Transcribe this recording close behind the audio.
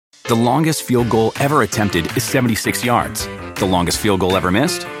The longest field goal ever attempted is 76 yards. The longest field goal ever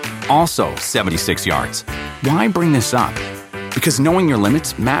missed? Also 76 yards. Why bring this up? Because knowing your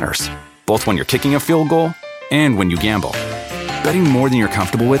limits matters, both when you're kicking a field goal and when you gamble. Betting more than you're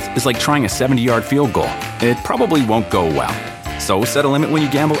comfortable with is like trying a 70-yard field goal. It probably won't go well. So set a limit when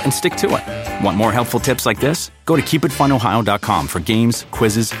you gamble and stick to it. Want more helpful tips like this? Go to keepitfunohio.com for games,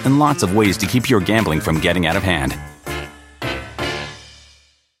 quizzes, and lots of ways to keep your gambling from getting out of hand.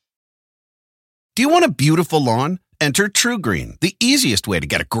 Do you want a beautiful lawn? Enter TruGreen, the easiest way to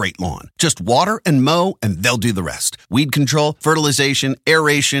get a great lawn. Just water and mow, and they'll do the rest. Weed control, fertilization,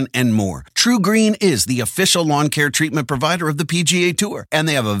 aeration, and more. TruGreen is the official lawn care treatment provider of the PGA Tour, and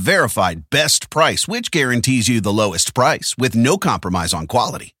they have a verified best price, which guarantees you the lowest price with no compromise on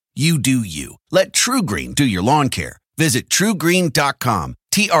quality. You do you. Let TruGreen do your lawn care. Visit TruGreen.com,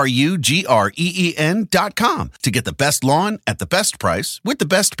 TruGreen.com, to get the best lawn at the best price with the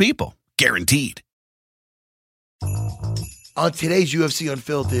best people. Guaranteed. On today's UFC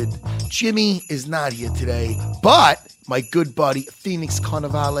Unfiltered, Jimmy is not here today, but my good buddy Phoenix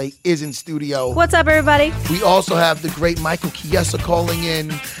Carnivale is in studio. What's up, everybody? We also have the great Michael Chiesa calling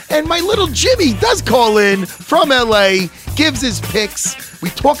in, and my little Jimmy does call in from LA, gives his picks.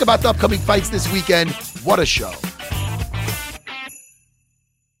 We talk about the upcoming fights this weekend. What a show.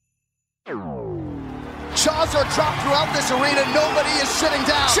 Jaws are dropped throughout this arena. Nobody is sitting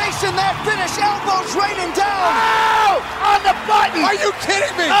down. Chasing that finish. Elbows raining down. Oh! On the button. Are you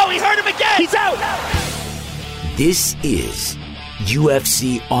kidding me? Oh, he hurt him again. He's out. This is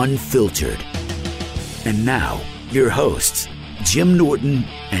UFC Unfiltered. And now, your hosts, Jim Norton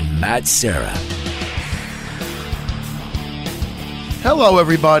and Matt Serra. Hello,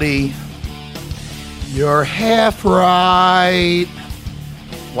 everybody. You're half right.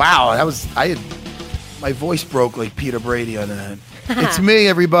 Wow, my voice broke like Peter Brady on that. It's me,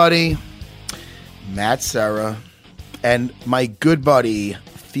 everybody. Matt Serra and my good buddy,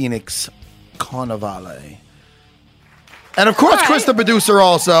 Phoenix Carnivale. And of course, Chris, the producer,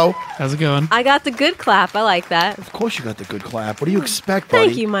 also. How's it going? I got the good clap. I like that. Of course you got the good clap. What do you expect, buddy?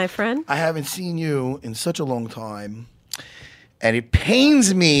 Thank you, my friend. I haven't seen you in such a long time. And it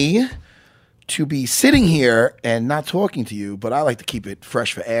pains me to be sitting here and not talking to you, but I like to keep it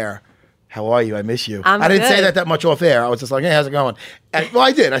fresh for air. How are you? I miss you. I didn't say that much off air. I was just like, hey, how's it going? Well,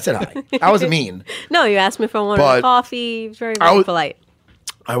 I did. I said hi. I wasn't mean. No, you asked me if I wanted But coffee. Very, very polite.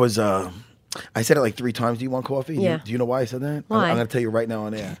 I said it like 3 times. Do you want coffee? Yeah. Do you know why I said that? Why? I'm going to tell you right now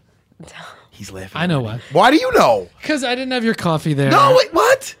on air. He's laughing. I know why. Why do you know? Because I didn't have your coffee there. No, wait,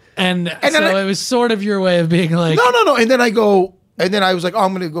 what? And so it was sort of your way of being like... No. And then I was like, oh,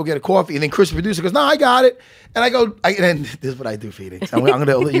 I'm going to go get a coffee. And then Chris, the producer, goes, no, I got it. And I go, and this is what I do, Phoenix. I'm going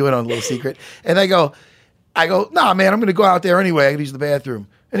to let you in on a little secret. And I go, nah, man, I'm going to go out there anyway. I can use the bathroom.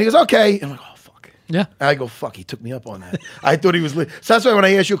 And he goes, okay. And I'm like, oh, fuck. Yeah. And I go, fuck, he took me up on that. I thought he was, so that's why when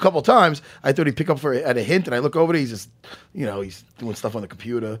I asked you a couple times, I thought he'd pick up at a hint. And I look over there, he's just, he's doing stuff on the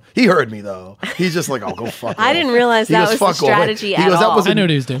computer. He heard me, though. He's just like, oh, go fuck I off. didn't realize that was the strategy at all. I knew what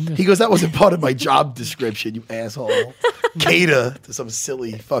he was doing. He goes, that wasn't part of my job description, you asshole. Cater to some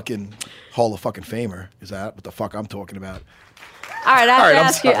silly fucking Hall of fucking Famer. Is that what the fuck I'm talking about? All right, I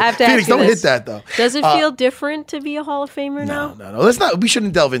have to ask you Phoenix, don't this. hit that, though. Does it feel different to be a Hall of Famer now? No. Let's not. We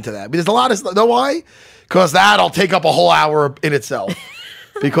shouldn't delve into that. There's a lot of stuff. Know why? Because that'll take up a whole hour in itself.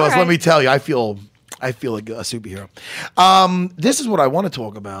 Because let me tell you, I feel like a superhero. This is what I want to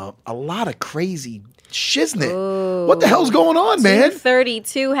talk about. A lot of crazy shiznit. Ooh. What the hell's going on, man?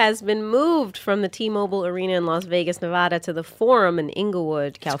 232 has been moved from the T-Mobile Arena in Las Vegas, Nevada to the Forum in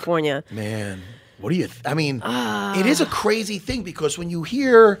Inglewood, California. Man, what do you it is a crazy thing because when you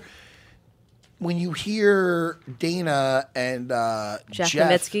hear Dana and Jeff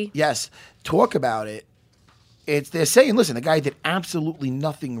Jeff Nowitzki? Yes, talk about it, they're saying, listen, the guy did absolutely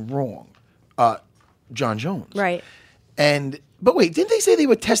nothing wrong. John Jones. Right. But wait, didn't they say they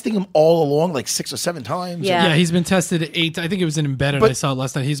were testing him all along, like 6 or 7 times? Yeah. He's been tested 8. I think it was in Embedded. I saw it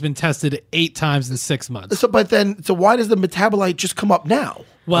last night. He's been tested 8 times in 6 months. So why does the metabolite just come up now?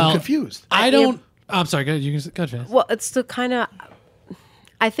 Well, I'm confused. I'm sorry. Go ahead. Well, it's the kind of...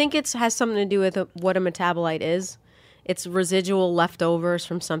 I think it has something to do with what a metabolite is. It's residual leftovers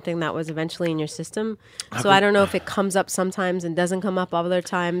from something that was eventually in your system. So I don't know if it comes up sometimes and doesn't come up other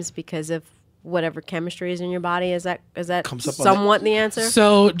times because of whatever chemistry is in your body. Is that somewhat the answer?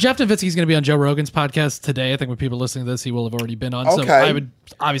 So Jeff Nowitzki is going to be on Joe Rogan's podcast today. I think when people are listening to this, he will have already been on. Okay. So I would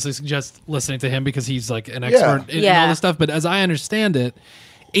obviously suggest listening to him because he's like an expert in all this stuff. But as I understand it,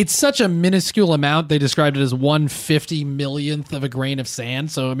 It's such a minuscule amount. They described it as 1/50 millionth of a grain of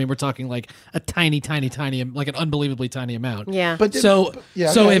sand. So I mean, we're talking like a tiny, like an unbelievably tiny amount. Yeah. But So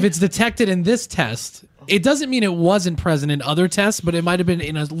okay. if it's detected in this test, it doesn't mean it wasn't present in other tests, but it might have been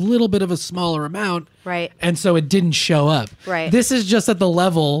in a little bit of a smaller amount. Right. And so it didn't show up. Right. This is just at the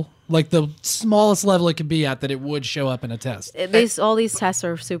level, like the smallest level it could be at, that it would show up in a test. All these tests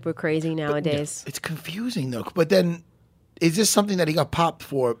are super crazy nowadays. It's confusing though. But then, is this something that he got popped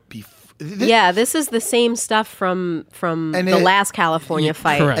for before? Yeah, this is the same stuff from the last California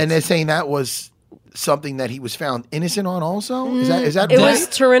fight. correct. And they're saying that was something that he was found innocent on also? Is that It right? was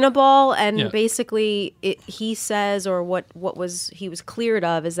turinabol, and Yeah. basically he says, or what he was cleared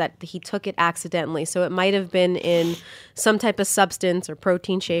of is that he took it accidentally. So it might have been in some type of substance or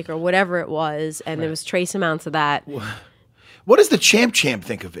protein shake or whatever it was, and there was trace amounts of that. What does the champ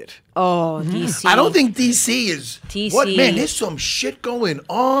think of it? Oh, DC. I don't think DC is. DC. What, man, there's some shit going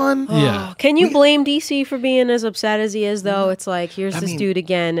on. Yeah. Can you blame DC for being as upset as he is, though? It's like, here's this mean- dude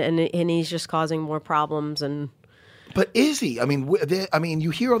again, and he's just causing more problems. And But is he? I mean, you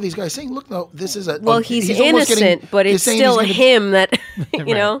hear all these guys saying, look, no, this is a. well, he's almost getting- innocent, but he's it's saying still he's gonna- him that,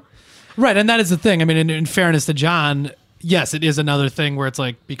 you know? Right, and that is the thing. I mean, in fairness to John, yes, it is another thing where it's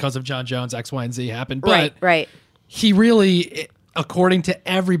like, because of John Jones, X, Y, and Z happened. But Right. he really, according to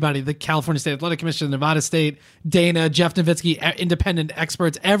everybody, the California State Athletic Commission, the Nevada State, Dana, Jeff Nowitzki, independent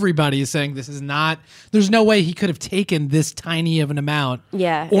experts, everybody is saying this is not, there's no way he could have taken this tiny of an amount.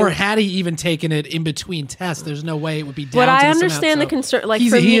 Yeah. Or had he even taken it in between tests, there's no way it would be down But to I this understand amount. the concern. Like,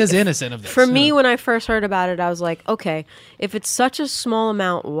 he is innocent of this. For me, you know? when I first heard about it, I was like, okay, if it's such a small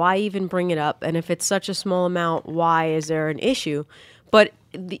amount, why even bring it up? And if it's such a small amount, why is there an issue? But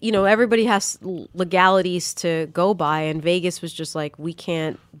everybody has legalities to go by, and Vegas was just like, we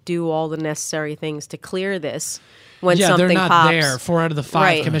can't do all the necessary things to clear this when something they're not pops. there. 4 out of the 5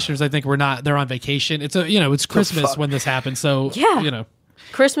 Right. commissioners, I think, were not. They're on vacation. It's it's Christmas when this happens. So Yeah.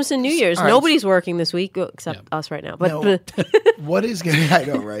 Christmas and New Year's. All right. Nobody's working this week except us right now. But No. What is going to, I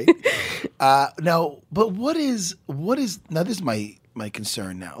know, right? No, but what is, now this is my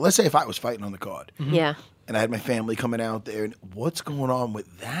concern now. Let's say if I was fighting on the card. yeah. And I had my family coming out there. And what's going on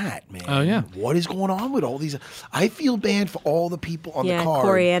with that, man? Oh, yeah. What is going on with all these? I feel bad for all the people on Yeah, the card.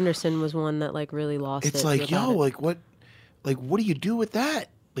 Corey Anderson was one that like really lost It's it. like, about yo, it. what do you do with that?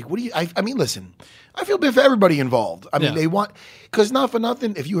 Like, what do you? I mean, listen, I feel bad for everybody involved. I mean, Yeah. they want, because not for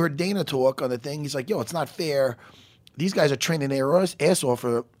nothing. If you heard Dana talk on the thing, he's like, yo, it's not fair. These guys are training their ass off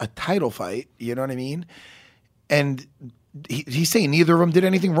for a title fight. You know what I mean? And he's saying neither of them did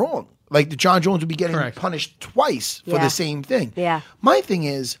anything wrong. Like, John Jones would be getting Correct. punished twice for Yeah. the same thing. Yeah. My thing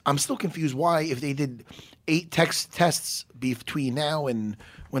is, I'm still confused why, if they did 8 tests between now and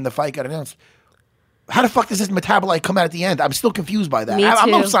when the fight got announced, how the fuck does this metabolite come out at the end? I'm still confused by that. Me I'm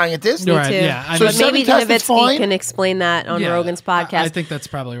no too. scientist. Me Right, too. yeah, I So mean- seven Maybe tests is Nowitzki fine? can explain that on Yeah, Rogan's podcast. I think that's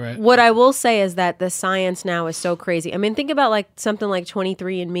probably right. What I will say is that the science now is so crazy. I mean, think about like something like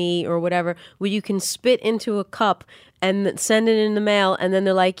 23andMe or whatever, where you can spit into a cup and send it in the mail, and then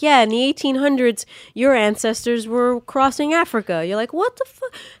they're like, yeah, in the 1800s, your ancestors were crossing Africa. You're like, what the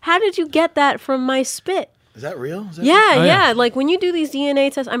fuck? How did you get that from my spit? Is that real? Is that Yeah, Oh, yeah. yeah. Like when you do these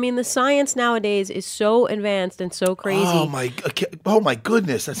DNA tests, I mean, the science nowadays is so advanced and so crazy. Oh my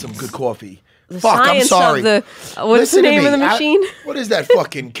goodness, that's some good coffee. The Fuck, I'm science sorry. of the what's Listen the to name of me. the machine? What is that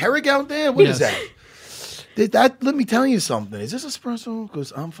fucking Keurig out there? What is Yes. that? Let me tell you something. Is this espresso?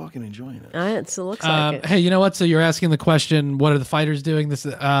 Because I'm fucking enjoying it. It looks like it. Hey, you know what? So you're asking the question, what are the fighters doing? This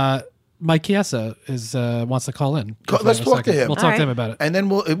Mike Chiesa wants to call in. Let's talk to him. We'll talk All to him right. about it. And then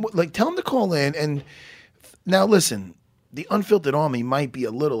we'll tell him to call in. And now listen, the Unfiltered Army might be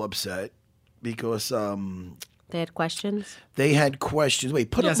a little upset because They had questions. they had questions. Wait,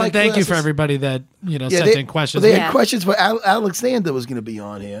 put Yes, up my and thank you for glasses. everybody that sent they, in questions. They had Yeah. questions for Alexander was going to be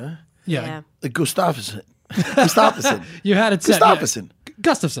on here. yeah. Gustafsson. Gustafsson. You had it set. yeah. Gustafsson.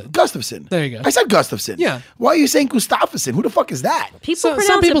 Gustafsson. There you go. I said Gustafsson. Yeah. Why are you saying Gustafsson? Who the fuck is that? People So, pronounce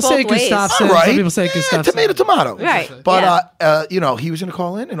some people it both say ways. Gustafsson. All right. Some people say Yeah, Gustafsson. tomato. Right. But he was going to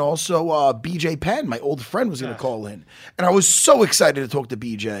call in, and also BJ Penn, my old friend, was going to call in, and I was so excited to talk to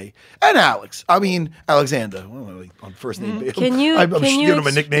BJ and Alex. I mean Alexander. Well, on first name. basis. Can you- I'm can you giving him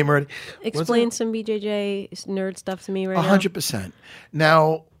a nickname already. Explain some BJJ nerd stuff to me right now. 100%.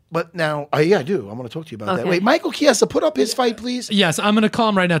 Now, yeah, I do. I want to talk to you about that. Okay. Wait, Michael Chiesa, put up his fight, please. Yes, I'm going to call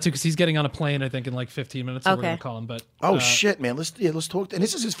him right now too because he's getting on a plane. I think in like 15 minutes. So we're Okay. going to call him. But Oh shit, man! Let's talk. And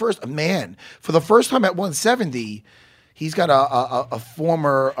this is his first man for the first time at 170. He's got a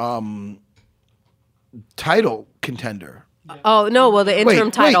former title contender Oh no! Well, the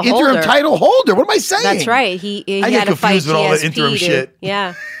interim title holder. Interim title holder. What am I saying? That's right. He I had get to fight confused with all the GSP interim shit.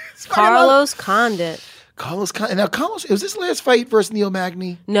 Yeah, Carlos Condit. Now Carlos, was this last fight versus Neil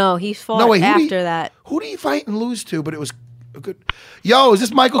Magny? No, he fought after that. Who did he fight and lose to? But it was a good. Yo, is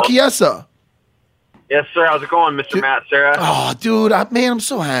this Michael Chiesa? Yes, sir. How's it going, Mr. Matt Serra? Oh, dude, man, I'm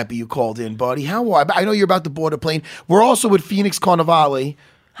so happy you called in, buddy. How are I know you're about to board a plane. We're also with Phoenix Carnivale.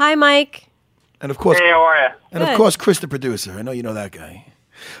 Hi, Mike. And of course, hey, how are you? And of course, Chris, the producer. I know you know that guy.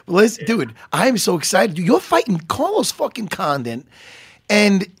 Well, listen, dude, I'm so excited. You're fighting Carlos fucking Condit,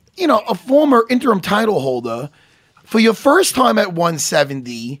 and you know, a former interim title holder for your first time at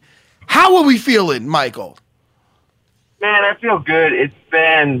 170. How are we feeling, Michael? Man, I feel good. It's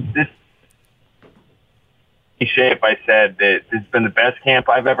been this cliche if I said that it's been the best camp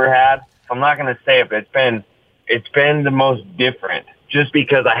I've ever had. I'm not going to say it, but it's been the most different just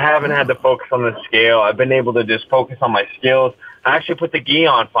because I haven't had to focus on the scale. I've been able to just focus on my skills. I actually put the gi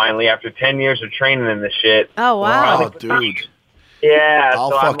on finally after 10 years of training in this shit. Oh, wow. Dude. Yeah,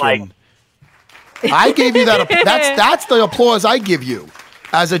 I'm like, I gave you that. That's the applause I give you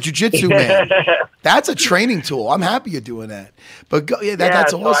as a jiu-jitsu man. That's a training tool. I'm happy you're doing that. But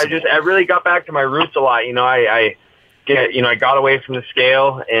that's awesome. I really got back to my roots a lot. You know, I got away from the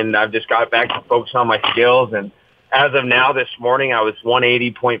scale and I've just got back to focusing on my skills. And as of now, this morning, I was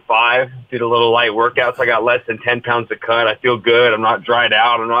 180.5, did a little light workout, so I got less than 10 pounds of cut. I feel good. I'm not dried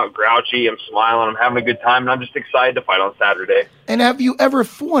out. I'm not grouchy. I'm smiling. I'm having a good time, and I'm just excited to fight on Saturday. And have you ever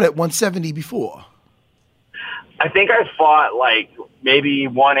fought at 170 before? I think I fought like maybe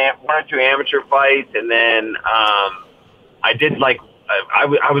one or two amateur fights, and then I did like I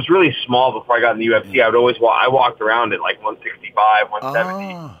was really small before I got in the UFC. I walked around at like 165,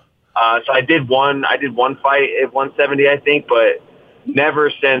 170. So I did one fight at 170, I think, but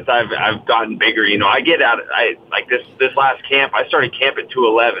never since I've gotten bigger. You know, I like this last camp. I started camp at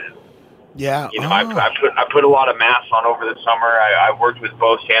 211. Yeah. You know, I put a lot of mass on over the summer. I worked with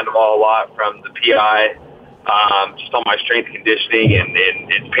Bo Sandoval a lot from the PI. Just on my strength conditioning, and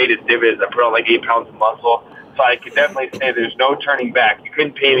it's paid its dividends. I put on like 8 pounds of muscle, so I could definitely say there's no turning back. You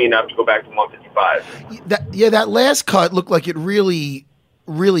couldn't pay me enough to go back to 155. That last cut looked like it really,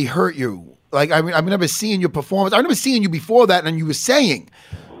 really hurt you. Like I remember seeing your performance. I remember seeing you before that, and you were saying,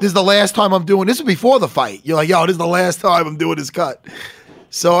 "This is the last time I'm doing this." Was before the fight. You're like, "Yo, this is the last time I'm doing this cut."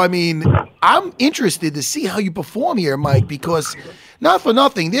 So I mean, I'm interested to see how you perform here, Mike, because not for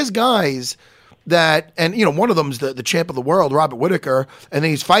nothing, there's guys that, and you know, one of them's the champ of the world, Robert Whitaker, and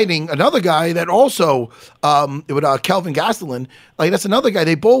then he's fighting another guy that also with Kelvin Gastelum. Like that's another guy.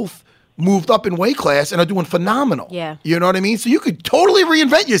 They both moved up in weight class and are doing phenomenal. Yeah, you know what I mean. So you could totally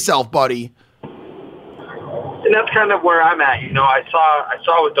reinvent yourself, buddy. And that's kind of where I'm at. You know, I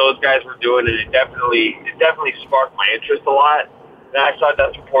saw what those guys were doing, and it definitely sparked my interest a lot. And I saw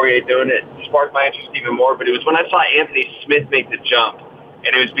Dustin Poirier doing it, sparked my interest even more. But it was when I saw Anthony Smith make the jump.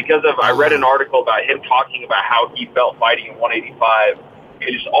 And it was because of, I read an article about him talking about how he felt fighting in 185.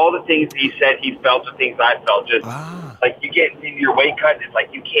 And just all the things he said he felt, the things I felt, just like you get into your weight cut, and it's like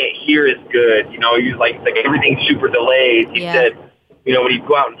you can't hear as good. You know, you like everything's super delayed. He said, you know, when he'd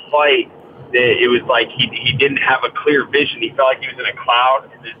go out and fight, it was like he didn't have a clear vision. He felt like he was in a cloud,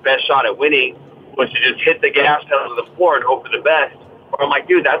 and his best shot at winning was to just hit the gas pedal to the floor and hope for the best. Or I'm like,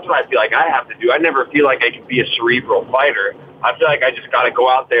 dude, that's what I feel like I have to do. I never feel like I can be a cerebral fighter. I feel like I just got to go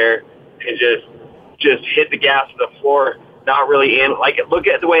out there and just hit the gas to the floor, not really look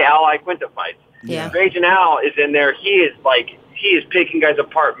at the way Al Iaquinta fights. Yeah. Raging Al is in there. He is picking guys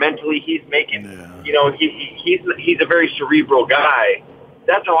apart mentally. He's making, you know, he's a very cerebral guy.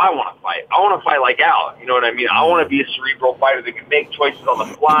 That's how I want to fight. I want to fight like Al. You know what I mean? I want to be a cerebral fighter that can make choices on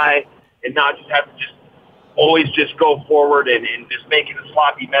the fly and not just have to just always just go forward and just make it a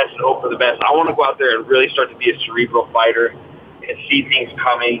sloppy mess and hope for the best. I want to go out there and really start to be a cerebral fighter and see things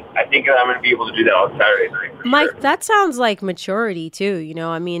coming. I think that I'm going to be able to do that on Saturday night. Mike, sure. That sounds like maturity too. You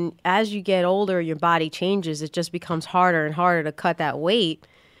know, I mean, as you get older, your body changes. It just becomes harder and harder to cut that weight.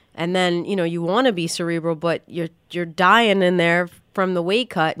 And then, you know, you want to be cerebral, but you're dying in there from the weight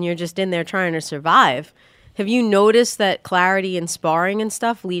cut, and you're just in there trying to survive. Have you noticed that clarity in sparring and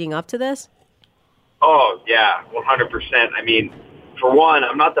stuff leading up to this? Oh, yeah, 100%. I mean, for one,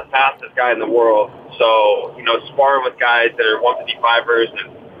 I'm not the fastest guy in the world. So, you know, sparring with guys that are 155ers and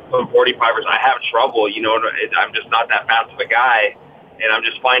 145ers, I have trouble. You know, I'm just not that fast of a guy. And I'm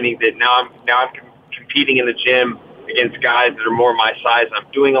just finding that now I'm competing in the gym against guys that are more my size.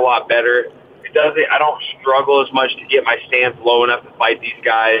 I'm doing a lot better. I don't struggle as much to get my stance low enough to fight these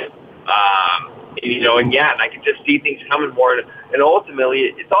guys. You know, and I can just see things coming more. And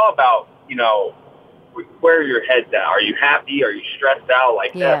ultimately, it's all about, you know, where your head's at. Are you happy? Are you stressed out?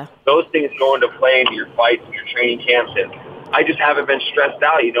 Like Yeah. those things go into play into your fights and your training camps. And I just haven't been stressed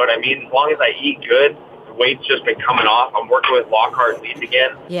out. You know what I mean? As long as I eat good, the weight's just been coming off. I'm working with Lockhart and Leeds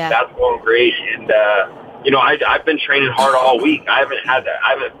again. Yeah. That's going great. And, I've been training hard all week. I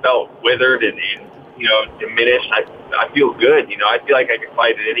haven't felt withered and diminished. I feel good. I feel like I can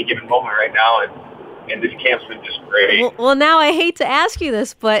fight at any given moment right now. And this camp's been just great. Well, now I hate to ask you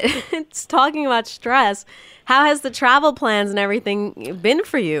this, but it's talking about stress. How has the travel plans and everything been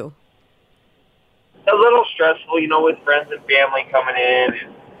for you? A little stressful, with friends and family coming in.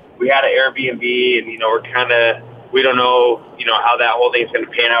 And we had an Airbnb, and, we don't know, how that whole thing's going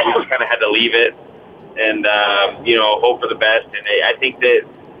to pan out. We just kind of had to leave it and, hope for the best. And I think that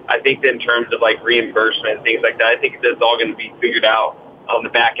in terms of, like, reimbursement and things like that, I think that's all going to be figured out on the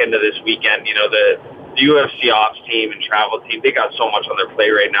back end of this weekend. The UFC ops team and travel team, they got so much on their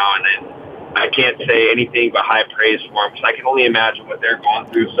plate right now, and I can't say anything but high praise for them because I can only imagine what they're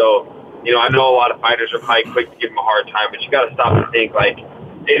going through. So, I know a lot of fighters are probably quick to give them a hard time, but you got to stop and think, like,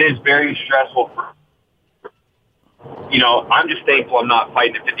 it is very stressful for, I'm just thankful I'm not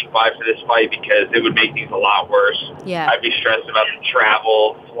fighting at 55 for this fight because it would make things a lot worse. Yeah. I'd be stressed about the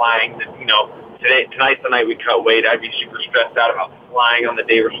travel, flying, tonight's the night we cut weight. I'd be super stressed out about flying on the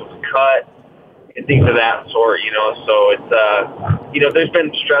day we're supposed to cut and things of that sort, So it's, there's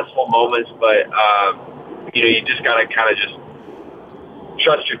been stressful moments, but, you just got to kind of just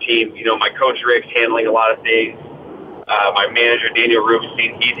trust your team. My coach Rick's handling a lot of things. My manager Daniel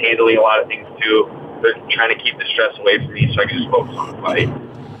Rubinstein, he's handling a lot of things too. They're trying to keep the stress away from me so I can just focus on the fight.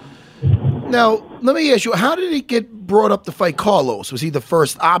 Now, let me ask you, how did it get brought up to fight Carlos? Was he the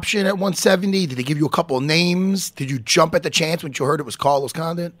first option at 170? Did they give you a couple of names? Did you jump at the chance when you heard it was Carlos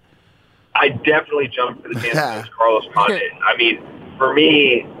Condit? I definitely jumped for the chance that it was Carlos Condit. I mean, for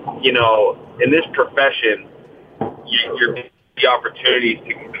me, in this profession, you're the opportunities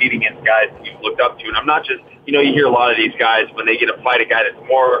to compete against guys that you've looked up to. And I'm not just, you hear a lot of these guys when they get to fight a guy that's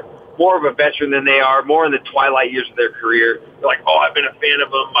more of a veteran than they are, more in the twilight years of their career. They're like, oh, I've been a fan of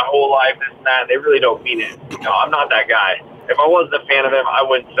him my whole life, this and that. And they really don't mean it. I'm not that guy. If I wasn't a fan of him, I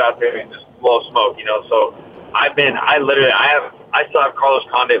wouldn't sit out there and just blow smoke, So I still have Carlos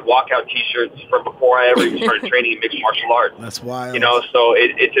Condit walkout T-shirts from before I ever even started training in mixed martial arts. That's wild. So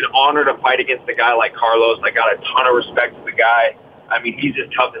it's an honor to fight against a guy like Carlos. I got a ton of respect for the guy. I mean, he's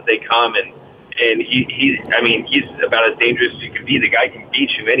as tough as they come, and he's about as dangerous as you can be. The guy can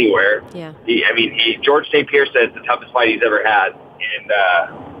beat you anywhere. Yeah. George St. Pierre said it's the toughest fight he's ever had,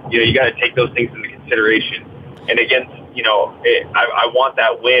 and you got to take those things into consideration. And against, I want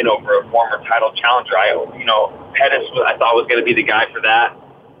that win over a former title challenger. Pettis, I thought was going to be the guy for that.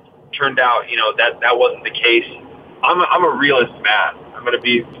 Turned out, that wasn't the case. I'm a realist, Matt. I'm going to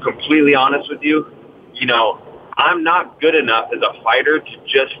be completely honest with you. I'm not good enough as a fighter to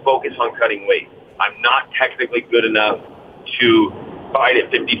just focus on cutting weight. I'm not technically good enough to fight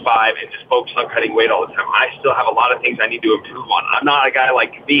at 55 and just focus on cutting weight all the time. I still have a lot of things I need to improve on. I'm not a guy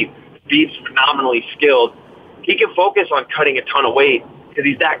like Khabib. Khabib's phenomenally skilled. He can focus on cutting a ton of weight because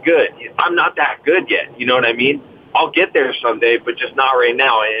he's that good. I'm not that good yet. You know what I mean? I'll get there someday, but just not right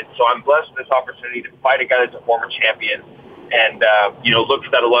now. And so I'm blessed with this opportunity to fight a guy that's a former champion and, look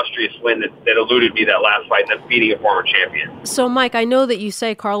for that illustrious win that eluded me that last fight, and that's beating a former champion. So, Mike, I know that you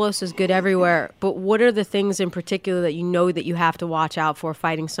say Carlos is good everywhere, but what are the things in particular that you have to watch out for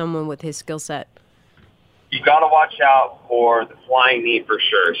fighting someone with his skill set? You got to watch out for the flying knee for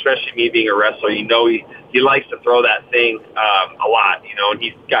sure, especially me being a wrestler. He likes to throw that thing a lot, and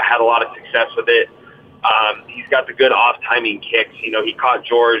he's had a lot of success with it. He's got the good off-timing kicks. He caught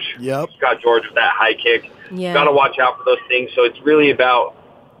George. Yep. He caught George with that high kick. Yeah. Got to watch out for those things. So it's really about,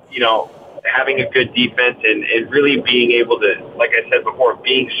 having a good defense and really being able to, like I said before,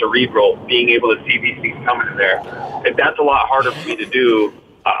 being cerebral, being able to see these things coming in there. And that's a lot harder for me to do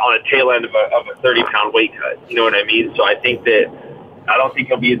on a tail end of a 30-pound weight cut. You know what I mean? So I don't think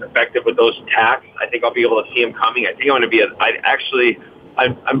he'll be as effective with those attacks. I think I'll be able to see him coming. I think I'm going to be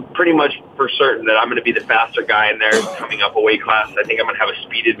I'm pretty much for certain that I'm going to be the faster guy in there coming up a weight class. I think I'm going to have a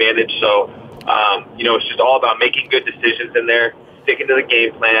speed advantage. So, it's just all about making good decisions in there, sticking to the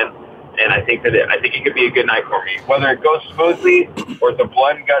game plan. And I think it could be a good night for me. Whether it goes smoothly or it's a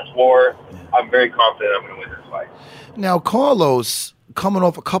blood and guts war, I'm very confident I'm going to win this fight. Now, Carlos, coming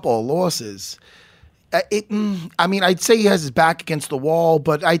off a couple of losses, I'd say he has his back against the wall,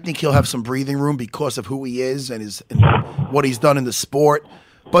 but I think he'll have some breathing room because of who he is and what he's done in the sport.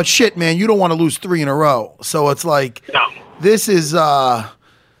 But shit, man, you don't want to lose 3 in a row. So it's like, no. This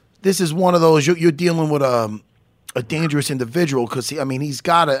is one of those, you're dealing with a dangerous individual because, he's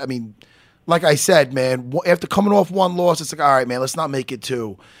got to, like I said, man, after coming off one loss, it's like, all right, man, let's not make it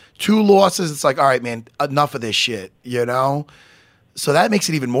two. 2 losses, it's like, all right, man, enough of this shit, you know? So that makes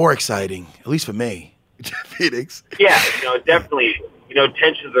it even more exciting, at least for me. Phoenix. Yeah, definitely,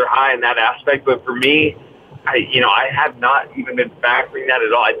 tensions are high in that aspect. But for me, I have not even been factoring that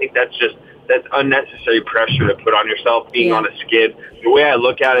at all. I think that's unnecessary pressure to put on yourself being on a skid. The way I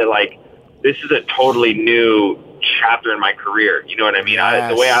look at it, like, this is a totally new chapter in my career. You know what I mean?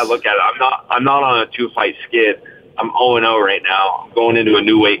 Yes. The way I look at it, I'm not on a 2-fight skid. I'm 0-0 right now. I'm going into a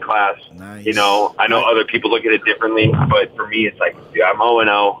new weight class. Nice. I know other people look at it differently, but for me, it's like, dude, I'm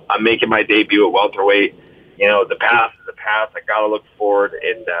 0-0. I'm making my debut at welterweight. The past is the past. I got to look forward,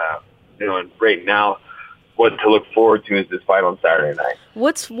 and and right now, what to look forward to is this fight on Saturday night.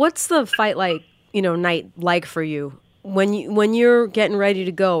 What's the fight like? Night like for you when you're getting ready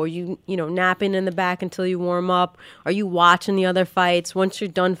to go? Are you napping in the back until you warm up? Are you watching the other fights? Once you're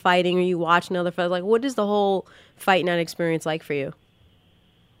done fighting, are you watching the other fights? Like, what is the whole fight night experience like for you?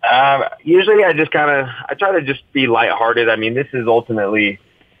 Usually I try to just be lighthearted. I mean, this is ultimately,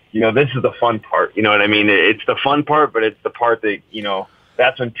 this is the fun part. You know what I mean? It's the fun part, but it's the part that,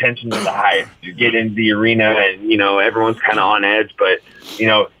 that's when tension is the highest. You get into the arena and, everyone's kind of on edge, but,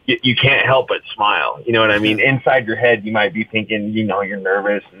 you can't help but smile. You know what I mean? Inside your head, you might be thinking, you're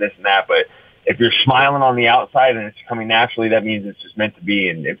nervous and this and that, but if you're smiling on the outside and it's coming naturally, that means it's just meant to be.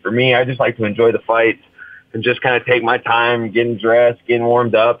 And for me, I just like to enjoy the fights and just kind of take my time, getting dressed, getting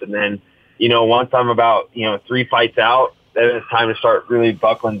warmed up. And then, once I'm about, 3 fights out, then it's time to start really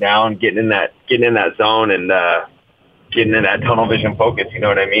buckling down, getting in that zone and, getting in that tunnel vision focus. You know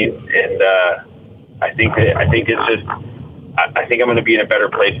what I mean? And, I think I'm going to be in a better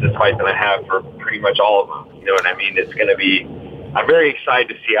place this fight than I have for pretty much all of them. You know what I mean? I'm very excited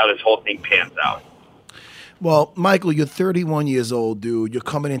to see how this whole thing pans out. Well, Michael, you're 31 years old, dude. You're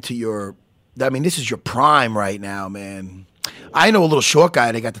coming into this is your prime right now, man. I know a little short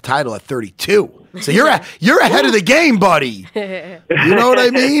guy that got the title at 32. So you're ahead of the game, buddy. You know what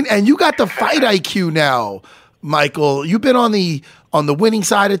I mean? And you got the fight IQ now, Michael. You've been on the winning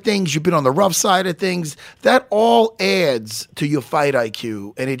side of things. You've been on the rough side of things. That all adds to your fight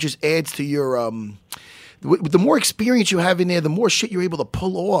IQ, and it just adds to your the more experience you have in there, the more shit you're able to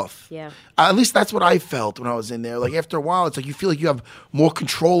pull off. Yeah. At least that's what I felt when I was in there. Like, after a while, it's like you feel like you have more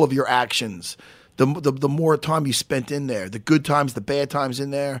control of your actions. The more time you spent in there, the good times, the bad times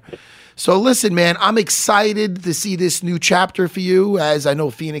in there. So listen, man, I'm excited to see this new chapter for you, as I know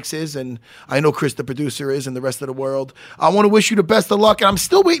Phoenix is, and I know Chris, the producer, is, and the rest of the world. I want to wish you the best of luck, and I'm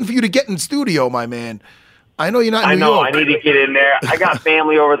still waiting for you to get in studio, my man. I know you're not in New York. I need to get in there. I got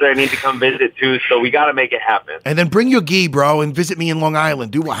family over there I need to come visit, too, so we got to make it happen. And then bring your gi, bro, and visit me in Long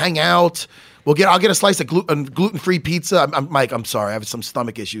Island. We'll hang out. I'll get a slice of gluten-free pizza. Mike, I'm sorry, I have some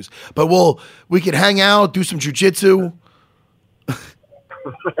stomach issues. But we could hang out, do some jujitsu.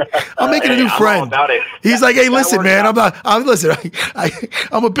 I'm making a new friend. I'm all about it. He's like, hey, listen, man, I'm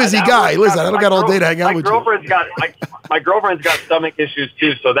a busy guy. Listen, I don't got all day to hang out with you. My girlfriend's got stomach issues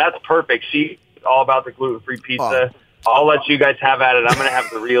too, so that's perfect. She's all about the gluten-free pizza. I'll let you guys have at it. I'm going to have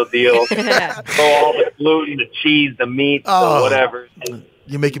the real deal. So all the gluten, the cheese, the meat, whatever.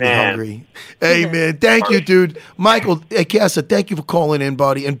 You're making me hungry. Hey, man, thank you, dude. Michael Chiesa, thank you for calling in,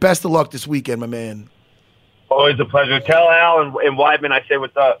 buddy, and best of luck this weekend, my man. Always a pleasure. Tell Al and Weidman I say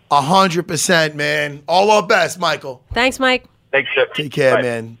what's up. 100%, man. All our best, Michael. Thanks, Mike. Thanks, sir. Take care, Bye.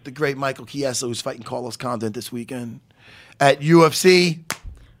 man. The great Michael Chiesa, who's fighting Carlos Condit this weekend at UFC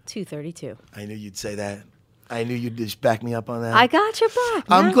 232. I knew you'd say that. I knew you'd just back me up on that. I got your back.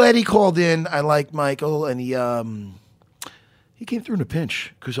 I'm glad he called in. I like Michael, and he came through in a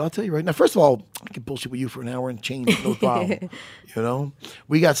pinch. Because I'll tell you right now, first of all, I can bullshit with you for an hour and change, no problem.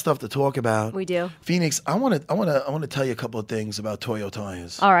 We got stuff to talk about. We do. Phoenix, I want to tell you a couple of things about Toyo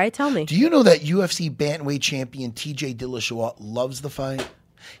Tires. All right, tell me. Do you know that UFC bantamweight champion TJ Dillashaw loves the fight?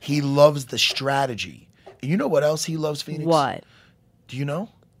 He loves the strategy. And you know what else he loves, Phoenix? What? Do you know?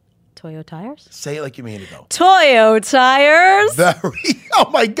 Toyo Tires? Say it like you mean it, though. Toyo Tires? Oh,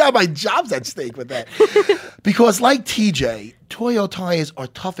 my God, my job's at stake with that. Because like TJ, Toyo Tires are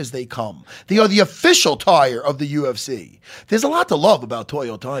tough as they come. They are the official tire of the UFC. There's a lot to love about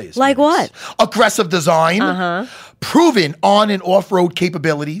Toyo Tires. Like what? Aggressive design, proven on and off-road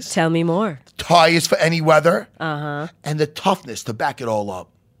capabilities. Tell me more. Tires for any weather, and the toughness to back it all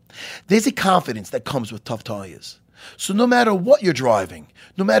up. There's a confidence that comes with tough tires. So no matter what you're driving,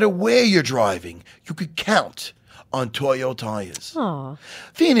 no matter where you're driving, you could count on Toyo Tires. Aww.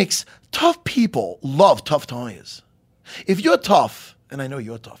 Phoenix, tough people love tough tires. If you're tough, and I know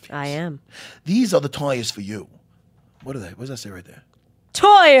you're tough. Yes, I am. These are the tires for you. What are they? What does that say right there?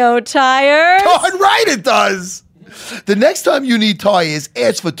 Toyo Tires. Darn right it does. The next time you need tires,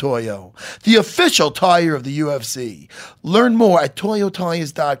 ask for Toyo, the official tire of the UFC. Learn more at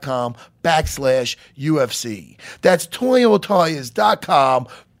toyotires.com/UFC. That's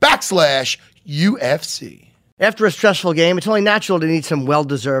toyotires.com/UFC. After a stressful game, it's only natural to need some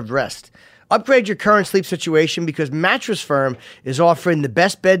well-deserved rest. Upgrade your current sleep situation because Mattress Firm is offering the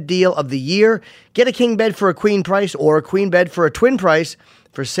best bed deal of the year. Get a king bed for a queen price or a queen bed for a twin price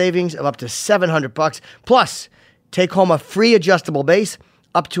for savings of up to $700. Plus, take home a free adjustable base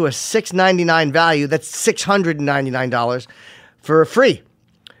up to a $699 value. That's $699 for free.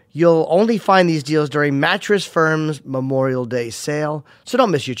 You'll only find these deals during Mattress Firm's Memorial Day sale, so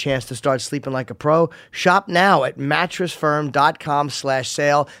don't miss your chance to start sleeping like a pro. Shop now at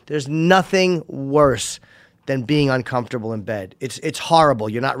mattressfirm.com/sale. There's nothing worse than being uncomfortable in bed. It's horrible.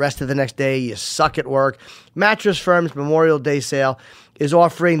 You're not rested the next day. You suck at work. Mattress Firm's Memorial Day sale is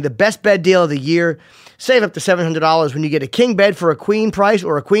offering the best bed deal of the year. Save up to $700 when you get a king bed for a queen price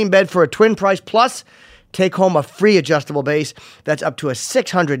or a queen bed for a twin price. Plus, take home a free adjustable base that's up to a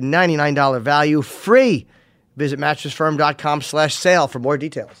 $699 value. Free. Visit mattressfirm.com/sale for more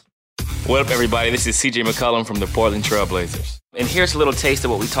details. What up, everybody? This is CJ McCollum from the Portland Trail Blazers. And here's a little taste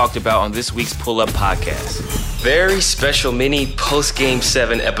of what we talked about on this week's Pull Up podcast. Very special mini post-Game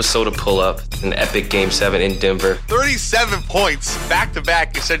 7 episode of Pull Up, an epic Game 7 in Denver. 37 points,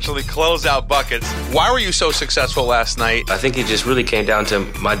 back-to-back, essentially closeout buckets. Why were you so successful last night? I think it just really came down to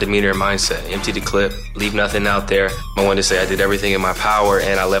my demeanor and mindset. Empty the clip, leave nothing out there. I wanted to say I did everything in my power,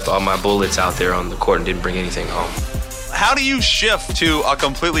 and I left all my bullets out there on the court and didn't bring anything home. How do you shift to a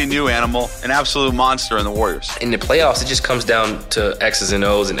completely new animal, an absolute monster in the Warriors? In the playoffs, it just comes down to X's and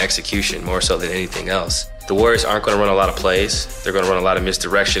O's and execution more so than anything else. The Warriors aren't going to run a lot of plays. They're going to run a lot of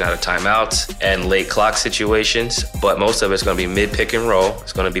misdirection out of timeouts and late clock situations, but most of it's going to be mid-pick and roll.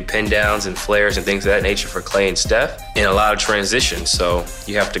 It's going to be pin downs and flares and things of that nature for Klay and Steph, and a lot of transition. So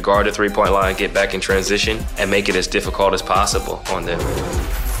you have to guard the three-point line, get back in transition, and make it as difficult as possible on them.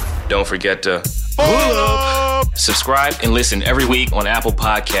 Don't forget to pull up. Subscribe and listen every week on Apple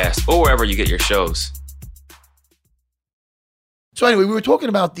Podcasts or wherever you get your shows. So anyway, we were talking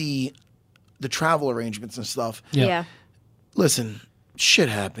about the travel arrangements and stuff. Yeah. Listen, shit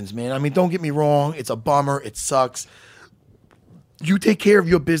happens, man. I mean, don't get me wrong. It's a bummer. It sucks. You take care of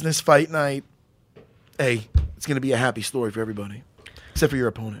your business fight night. Hey, it's going to be a happy story for everybody, except for your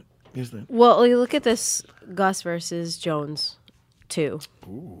opponent. Well, you look at this Gus versus Jones, too.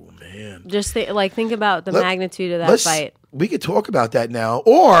 Ooh, man. Just think about the magnitude of that fight. We could talk about that now,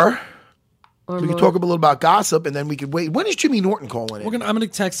 or we could talk a little about gossip, and then we could wait. When is Jimmy Norton calling in? I'm going to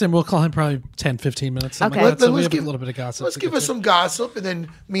text him. We'll call him probably 10, 15 minutes. Okay. Like that. So let's we have give a little bit of gossip. Let's give us some gossip, and then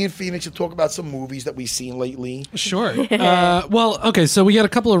me and Phoenix will talk about some movies that we've seen lately. Sure. Okay, so we got a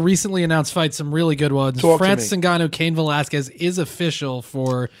couple of recently announced fights, some really good ones. Francis Ngannou, Cain Velasquez is official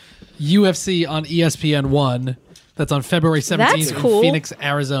for UFC on ESPN 1. That's on February 17th in Phoenix,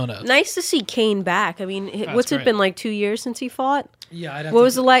 Arizona. Nice to see Cain back. I mean, what's it been, like 2 years since he fought? Yeah. What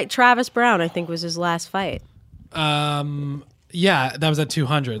was it like? Travis Brown, I think, was his last fight. Yeah, that was at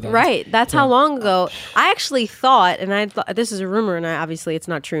 200. Then. Right. That's how long ago. I actually thought, and this is a rumor, and obviously it's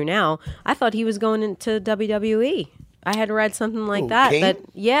not true now, I thought he was going into WWE. I had read something like that. Cain?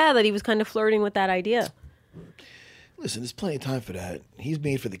 That he was kind of flirting with that idea. Listen, there's plenty of time for that. He's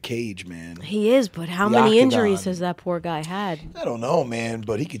made for the cage, man. He is, but how many injuries has that poor guy had? I don't know, man,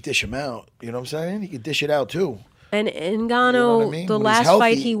 but he could dish him out. You know what I'm saying? He could dish it out, too. And Ngannou, You know what I mean? the When he's last healthy-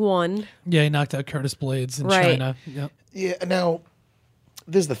 fight he won. Yeah, he knocked out Curtis Blades in Right. China. Yep. Yeah, now,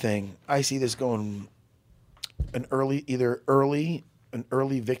 this is the thing. I see this going an early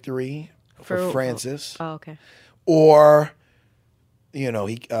victory for Francis. Oh, okay. Or,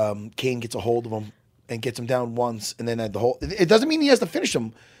 Cain gets a hold of him and gets him down once, and then it doesn't mean he has to finish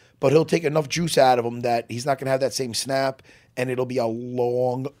him, but he'll take enough juice out of him that he's not going to have that same snap, and it'll be a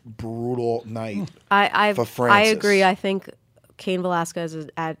long, brutal night for Francis. I agree. I think Cain Velasquez is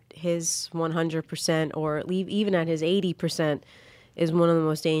at his 100% or even at his 80% is one of the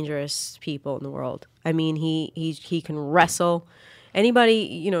most dangerous people in the world. I mean, he can wrestle.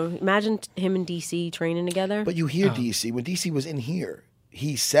 Anybody, imagine him and DC training together. But you hear DC. When DC was in here,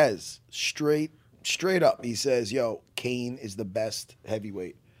 he says straight up, he says, yo, Cain is the best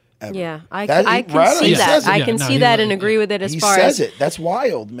heavyweight ever. Yeah, I can see that. I can see that and agree with it as far as... He says it. That's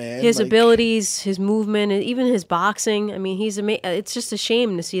wild, man. His abilities, his movement, and even his boxing. I mean, he's it's just a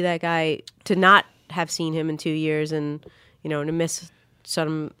shame to see that guy, to not have seen him in 2 years and, to miss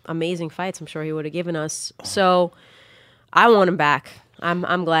some amazing fights I'm sure he would have given us. So I want him back.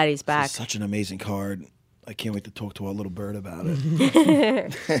 I'm glad he's back. Such an amazing card. I can't wait to talk to our little bird about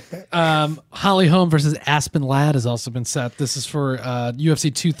it. Holly Holm versus Aspen Ladd has also been set. This is for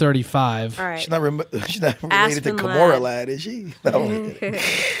UFC 235. All right. She's not related Aspen to Kimura Ladd. Ladd, is she? No, I'm kidding.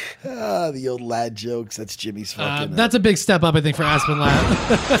 The old lad jokes. That's Jimmy's fucking. That's a big step up, I think, for Aspen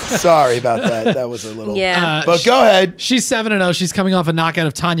Ladd. Sorry about that. That was a little. Yeah. But go ahead. She's 7-0. She's coming off a knockout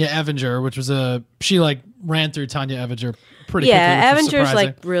of Tanya Evinger, which was she ran through Tanya Evinger pretty quickly. Yeah, which was Evinger's surprising.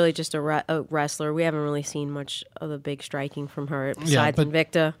 like really just a wrestler. We haven't really seen much of the big striking from her besides but-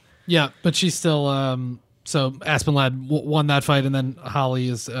 Invicta. Yeah, but she's still. So Aspen Ladd won that fight, and then Holly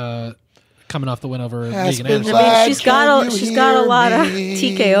is coming off the win over Megan Aspen Anderson. Ladd. I mean, she's got can she's you got a hear lot of me?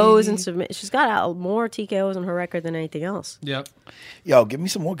 TKOs and submit. She's got more TKOs on her record than anything else. Yep. Yo, give me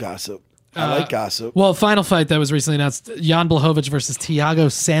some more gossip. I like gossip. Well, final fight that was recently announced: Jan Blachowicz versus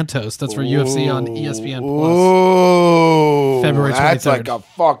Thiago Santos. That's for UFC on ESPN Plus. Ooh, February That's 23rd. like a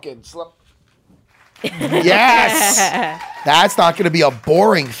fucking. Yes, that's not going to be a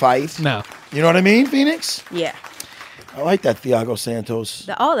boring fight. No. You know what I mean, Phoenix? Yeah. I like that Thiago Santos.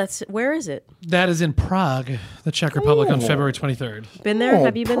 Where is it? That is in Prague, the Czech Republic, on February 23rd. Been there? Oh,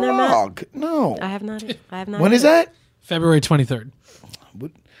 Have you been there, Matt? Prague. No. I have not. I have not. When is either. that? February 23rd.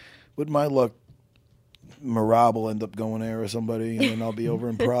 Would my luck, Marab will end up going there or somebody, and then I'll be over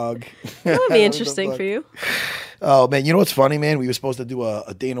in Prague. That would be interesting for you. Oh, man. You know what's funny, man? We were supposed to do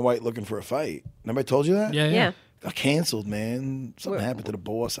a Dana White looking for a fight. Remember I told you that? Yeah. Got canceled, man. Something happened to the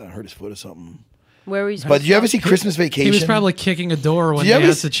boss. I hurt his foot or something. Where were you? But did you ever see Christmas Vacation? He was probably kicking a door when Did you they ever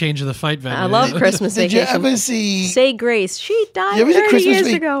had to change the fight venue. I love Christmas Did Vacation. you ever see? Say Grace. She died You ever see 30 Christmas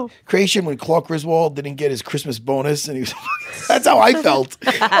years ago. Vacation when Clark Griswold didn't get his Christmas bonus, and he was. That's how I felt.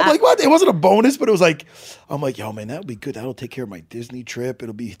 I'm like, what? It wasn't a bonus, but it was like, I'm like, yo, man, that would be good. That'll take care of my Disney trip.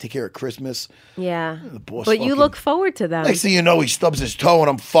 It'll be take care of Christmas. Yeah. The boss But you fucking- look forward to them. Next thing you know, he stubs his toe, and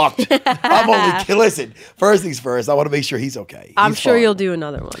I'm fucked. I'm only listen. First things first. I want to make sure he's okay. I'm He's sure fine. you'll do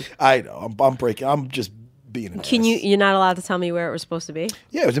another one. I know. I'm breaking. I'm just being an Can ass. you're not allowed to tell me where it was supposed to be?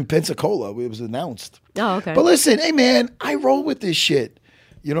 Yeah, it was in Pensacola. It was announced. Oh, okay. But listen, hey man, I roll with this shit.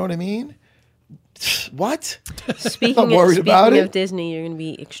 You know what I mean? What? Speaking, I'm worried about speaking it. of Disney, you're going to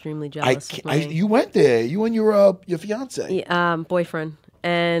be extremely jealous. of my, You went there. You and your fiance. boyfriend.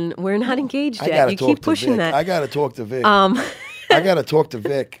 And we're not engaged I yet. gotta You talk keep to pushing Vic. that. I gotta talk to Vic. I gotta talk to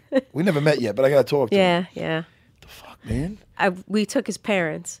Vic. We never met yet, but I gotta talk to him. Yeah. Man. We took his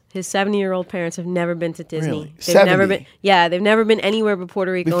parents. His 70-year-old parents have never been to Disney. Really? They've never 70? been. Yeah, they've never been anywhere but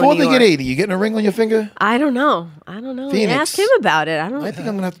Puerto Rico. Before and New they get York. 80, you getting a ring on your finger? I don't know. Phoenix. Ask him about it. I don't. I think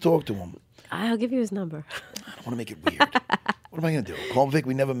I'm gonna have to talk to him. I'll give you his number. I don't want to make it weird. What am I gonna do? Call Vic.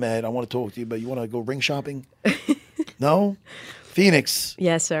 We never met. I want to talk to you, but you want to go ring shopping? No, Phoenix.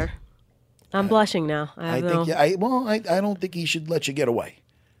 Yes, sir. I'm blushing now. I think. I don't think he should let you get away.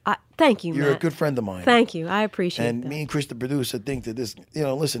 Thank you, You're Matt. a good friend of mine. Thank you. I appreciate And that. me and Chris, the producer, think that this.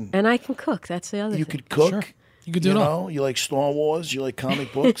 Listen. And I can cook. That's the other You thing. could cook. Sure. You could do it all. You like Star Wars. You like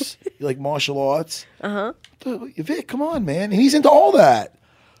comic books. You like martial arts. Vic, come on, man. And he's into all that.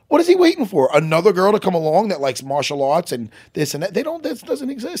 What is he waiting for? Another girl to come along that likes martial arts and this and that? That doesn't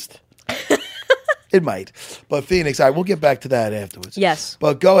exist. It might. But Phoenix, we'll get back to that afterwards. Yes.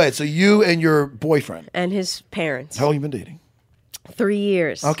 But go ahead. So you and your boyfriend. And his parents. How long you been dating? 3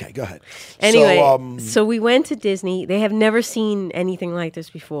 years. Okay, go ahead. Anyway, So, so we went to Disney. They have never seen anything like this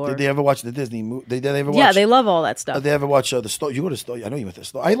before. did they ever watch the Disney movie? Did they ever watch? Yeah, they love all that stuff. Did they ever watch the Star? You go to Star? I know you went to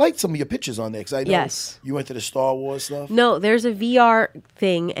Star. I liked some of your pictures on there because I know Yes. you went to the Star Wars stuff. No, there's a VR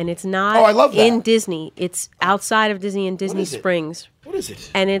thing, and it's not Oh, I love that. in Disney. It's outside of Disney in Disney is it? Springs. What is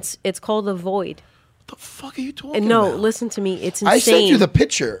it? And it's called The Void. What the fuck are you talking And no, about? listen to me. It's insane. I sent you the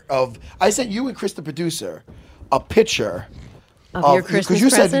picture of. I sent you and Chris, the producer, a picture of your Christmas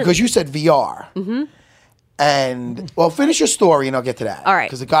because you present? said VR. Mm-hmm. And well, finish your story and I'll get to that. All right.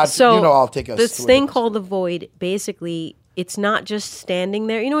 Because God, so I'll take us. this to a thing different- called The Void, basically, it's not just standing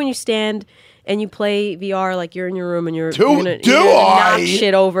there. You know when you stand and you play VR like you're in your room and you're gonna knock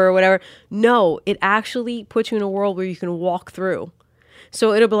shit over or whatever. No, it actually puts you in a world where you can walk through.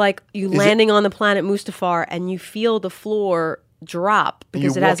 So it'll be like you landing on the planet Mustafar and you feel the floor drop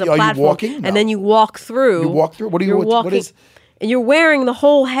because it has a Are you platform. walking? No. And then you walk through. You walk through? What do you? You're What walking, is? and you're wearing the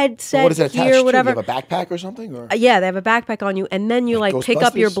whole headset What is that attached gear, to? whatever. You have a backpack or something? Or? Yeah, they have a backpack on you, and then you like pick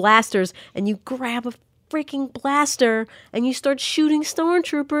up your Ghostbusters? blasters and you grab a freaking blaster and you start shooting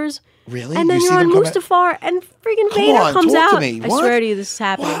stormtroopers. Really? And then You see you're on them come out- Mustafar, and freaking Come Vader on, comes talk to out. me. I What? swear to you, this is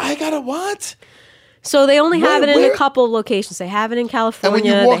happening. What? I gotta what? So they only have it in Where- a couple of locations. They have it in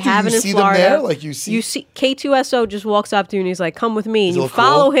California. walk They through, have you it in see them Florida. there? Like, you see- K2SO just walks up to you and he's like, "Come with me." And Does it you look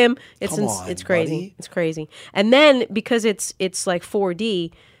follow cool? him. It's Come on, it's crazy. buddy. It's crazy. And then because it's like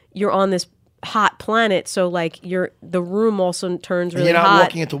 4D, you're on this hot planet, so like the room also turns really You're not hot.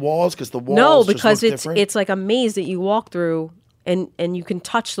 walking into walls because the walls. No, just because look it's different? it's like a maze that you walk through, and you can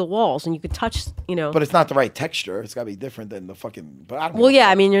touch the walls, and you can touch, But it's not the right texture. It's got to be different than the fucking. But I don't Well, yeah,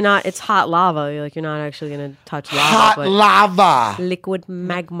 I mean, you're not. It's hot lava. You're not actually gonna touch lava. hot but lava. liquid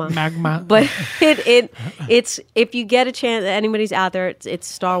magma. Magma. But it's if you get a chance, anybody's out there, it's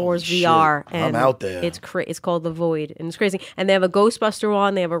Star Wars shit. VR. I'm And out there. It's called The Void, and it's crazy. And they have a Ghostbuster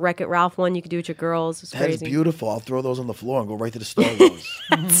one. They have a Wreck-It Ralph one. You can do with your girls. It's That is crazy. beautiful. I'll throw those on the floor and go right to the Star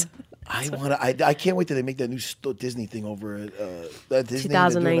Wars. I can't wait till they make that new Disney thing over at that Disney. They're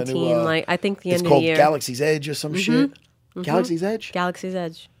doing a 2019, new, like I think the it's end of called the year. Galaxy's Edge or some shit. Galaxy's Edge. Galaxy's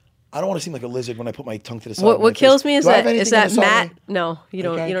Edge. I don't want to seem like a lizard when I put my tongue to the side. What kills me is Do I have that anything on the side? Matt. No, you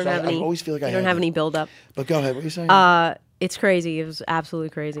don't. Okay, You don't 'cause have I any. always feel like you I don't have have it. any build up. But go ahead. What are you saying? It's crazy. It was absolutely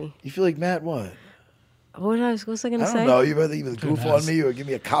crazy. You feel like Matt? What? What was I gonna I say? don't know. You rather either goof on me or give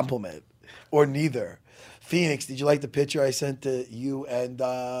me a compliment, or neither. Phoenix, did you like the picture I sent to you and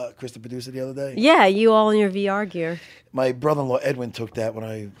Chris, the producer, the other day? Yeah, you all in your VR gear. My brother-in-law Edwin took that when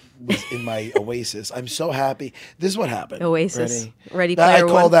I was in my Oasis. I'm so happy. This is what happened. Oasis. Ready I Player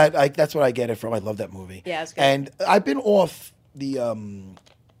call One. that. That's what I get it from. I love that movie. Yeah, it's good. And I've been off the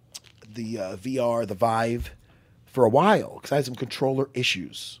VR, the Vive, for a while because I had some controller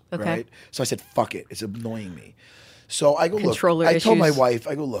issues. Okay. Right. So I said, "Fuck it. It's annoying me." So I go Controller look. I told my issues. wife,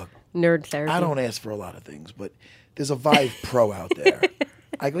 I go look. Nerd therapy. I don't ask for a lot of things, but there's a Vive Pro out there.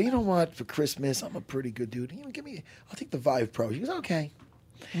 I go, you know what? For Christmas, I'm a pretty good dude. I'll take the Vive Pro. She goes, okay.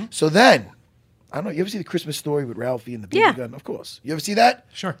 So then, I don't know. You ever see the Christmas Story with Ralphie and the BB Yeah. gun? Of course. You ever see that?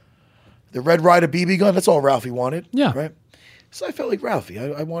 Sure. The Red Ryder BB gun. That's all Ralphie wanted. Yeah. Right. So I felt like Ralphie. I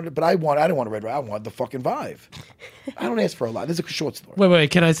didn't want a Red Ryder. I wanted the fucking Vive. I don't ask for a lot. This is a short story.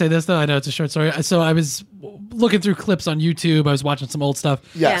 Wait. Can I say this though? I know it's a short story. So I was looking through clips on YouTube. I was watching some old stuff.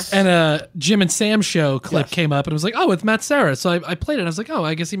 Yes. And a Jim and Sam show clip Yes. came up, and it was like, oh, it's Matt Sarah. So I played it. And I was like, oh,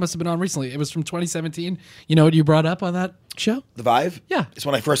 I guess he must have been on recently. It was from 2017. You know what you brought up on that show? The Vive? Yeah. It's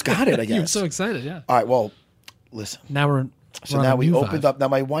when I first got it, I guess. You were so excited. Yeah. All right. Well, listen. Now we're So on now a we new opened Vive. up. Now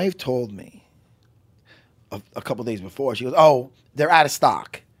my wife told me a couple days before. She goes, "Oh, they're out of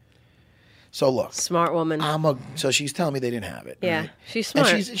stock." So look, Smart woman. So she's telling me they didn't have it. Yeah, right? she's smart.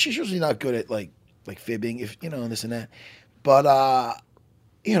 And she's usually not good at like fibbing, if and this and that. But I'm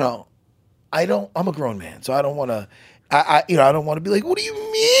a grown man, so I don't want to. I don't want to be like, what do you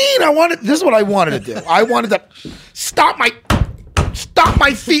mean? This is what I wanted to do. I wanted to stop my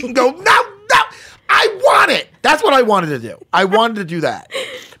feet and go, no, I want it. That's what I wanted to do. I wanted to do that.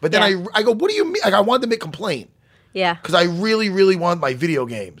 But then Yeah. I go, what do you mean? Like, I wanted to make a complaint Yeah. because I really, really want my video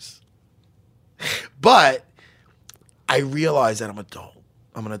games. But I realize that I'm an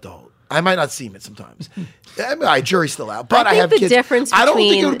adult. I might not seem it sometimes. I mean, my jury's still out, but I, think have the kids. difference I don't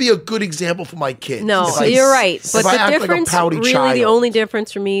think it between- would be a good example for my kids. No, if I- you're right. if But I the act difference, like a pouty really, child. the only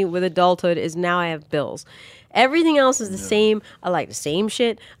difference for me with adulthood is now I have bills. Everything else is the same. I like the same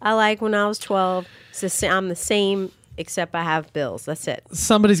shit I like when I was 12. I'm the same, except I have bills. That's it.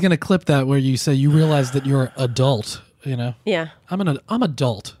 Somebody's gonna clip that where you say you realize that you're adult. You know. Yeah. I'm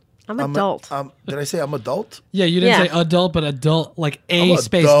adult. I'm adult. Did I say I'm adult? Yeah, you didn't Yeah. say adult, but adult, like I'm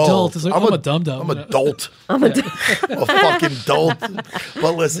space adult. adult. It's like, I'm a dum dum. I'm adult. I'm a fucking adult.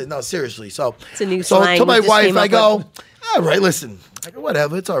 But listen, no, seriously. So It's a new so slang to my we just wife, came I up go, with. all right, listen. I go,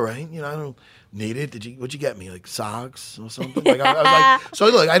 whatever, it's all right. I don't need it. What'd you get me? Like socks or something? Like I was like, so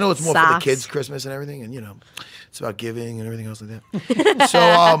look, I know it's more for the Socks. kids' Christmas and everything, and it's about giving and everything else like that. So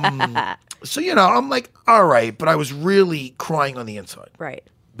I'm like, all right, but I was really crying on the inside. Right.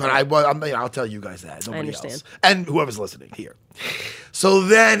 But I'll tell you guys that. Nobody understand. else. And whoever's listening here. So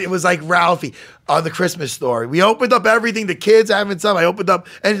then it was like Ralphie on the Christmas Story. We opened up everything. The kids having some. I opened up,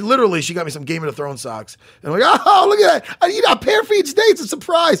 and literally she got me some Game of Thrones socks. And I'm like, oh, look at that. I need a pair for each day. It's a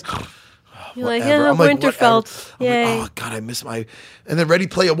surprise. You're like, Whatever. yeah, I'm like, Winterfeld. whatever. I'm Yay. like, oh, God, I miss my... And then Ready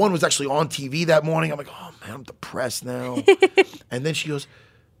Player One was actually on TV that morning. I'm like, oh, man, I'm depressed now. And then she goes,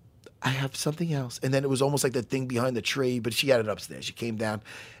 I have something else. And then it was almost like that thing behind the tree, but she had it upstairs. She came down,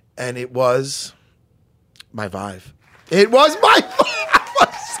 and it was my Vive. It was my Vive.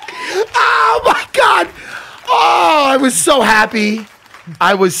 Oh, my God. Oh, I was so happy.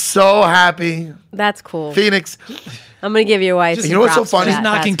 That's cool. Phoenix. I'm going to give your wife You know what's so props for funny? that. Just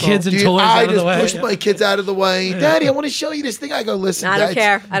knocking That's cool. kids and Dude, toys I out of just the way. pushed my kids out of the way. Daddy, I want to show you this thing. I go, listen, I don't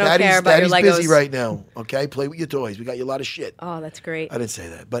care. I don't care about your Daddy's busy Legos. right now. Okay, play with your toys. We got you a lot of shit. Oh, that's great. I didn't say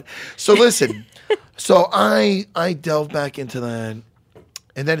that, but so listen. So I delved back into that,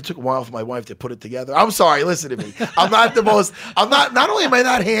 and then it took a while for my wife to put it together. I'm sorry. Listen to me. I'm not the most. Not only am I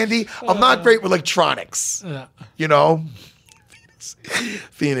not handy. I'm not great with electronics. Yeah. You know.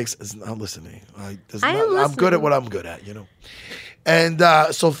 Phoenix is not listening. I'm listening. good at what I'm good at, you know. And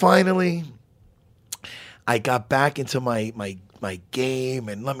so finally, I got back into my game,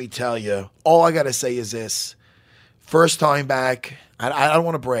 and let me tell you, all I gotta say is this: first time back. I don't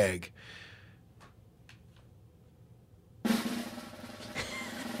want to brag.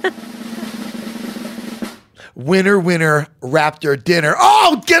 Winner, Raptor dinner.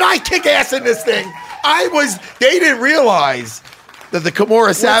 Oh, did I kick ass in this thing? They didn't realize that the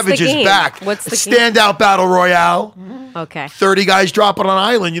Kimura Savage is back. What's the Standout Battle Royale. Okay. 30 guys drop it on an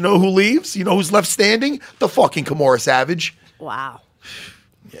island. You know who leaves? You know who's left standing? The fucking Kimura Savage. Wow.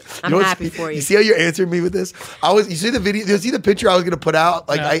 Yeah. I'm happy for you. You see how you're answering me with this? You see the video? You see the picture I was going to put out?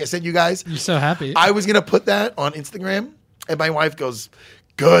 Like I sent you guys? You're so happy. I was going to put that on Instagram, and my wife goes,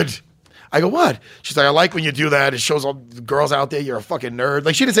 good. I go, what? She's like, I like when you do that. It shows all the girls out there you're a fucking nerd.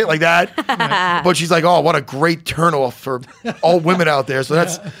 Like, she didn't say it like that. But she's like, oh, what a great turnoff for all women out there. So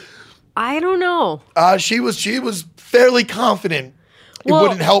that's... I don't know. She was fairly confident it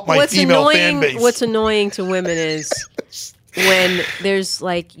wouldn't help my female fan base. What's annoying to women is when there's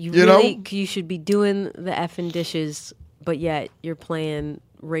like, you should be doing the effing dishes, but yet you're playing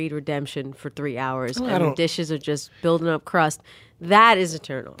Raid Redemption for 3 hours and the dishes are just building up crust. That is a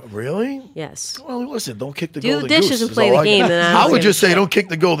turn-off. Really? Yes. Well, listen, don't kick the Do golden the dishes goose. and play the game. Then I would just say don't kick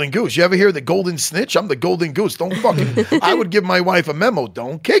the golden goose. You ever hear the golden snitch? I'm the golden goose. Don't fucking... I would give my wife a memo.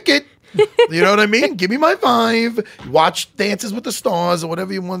 Don't kick it. You know what I mean? Give me my 5. Watch Dances with the Stars or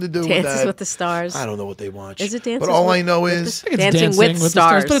whatever you want to do Dances with the Stars. I don't know what they watch. Is it Dances But all I know is... Dancing with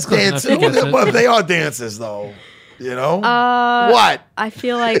Stars. But it's close enough. Well, they are dances, though. You know? What? I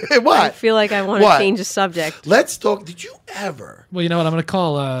feel like... What? I feel like I want to change the subject. Let's talk... Did you ever... Well, you know what? I'm going to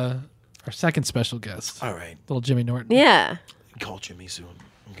call our second special guest. All right. Little Jimmy Norton. Yeah. Call Jimmy soon,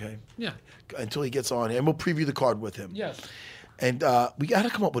 okay? Yeah. Until he gets on, and we'll preview the card with him. Yes. And we got to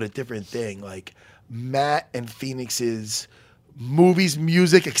come up with a different thing, like Matt and Phoenix's movies,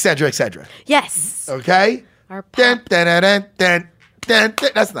 music, etc., etc. Yes. Okay? Our pop. Dun, dun, dun, dun, dun, dun, dun.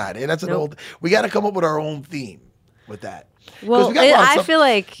 That's not it. That's an old... We got to come up with our own theme with that. Well, I feel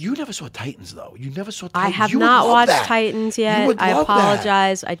like... You never saw Titans, though. You never saw Titans. I have You would not love watched that. Titans You yet. would I love that.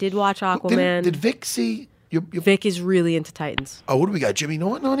 apologize. I did watch Aquaman. Did Vic see... Vic is really into Titans. Oh, what do we got? Jimmy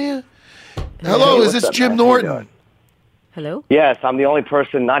Norton on here? Hello, is this Jim Norton? Hello? Yes, I'm the only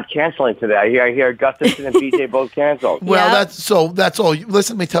person not canceling today. I hear Gustafson and BJ both canceled. Well, that's all.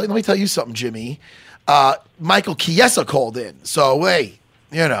 Listen, let me tell you something, Jimmy. Michael Chiesa called in. So, hey,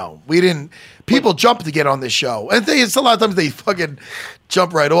 we didn't... People jump to get on this show. And it's a lot of times they fucking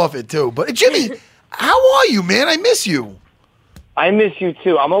jump right off it, too. But, Jimmy, how are you, man? I miss you. I miss you,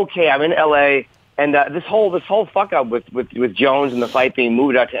 too. I'm okay. I'm in L.A., and this whole fuck-up with Jones and the fight being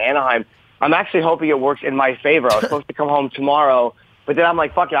moved out to Anaheim, I'm actually hoping it works in my favor. I was supposed to come home tomorrow, but then I'm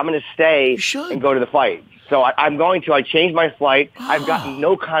like, fuck it, I'm going to stay and go to the fight. So I'm going to. I changed my flight. I've gotten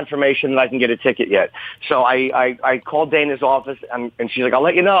no confirmation that I can get a ticket yet. So I called Dana's office, and she's like, I'll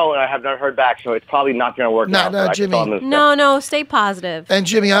let you know, and I have not heard back, so it's probably not going to work out. No, Jimmy. No, stay positive. And,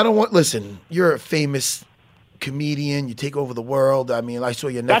 Jimmy, I don't want... Listen, you're a famous comedian. You take over the world. I mean, I saw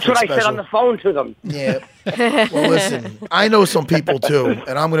your Netflix That's what special. I said on the phone to them. Yeah. Well, listen, I know some people, too,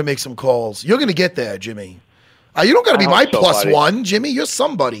 and I'm going to make some calls. You're going to get there, Jimmy. You don't got to be my plus one, Jimmy. You're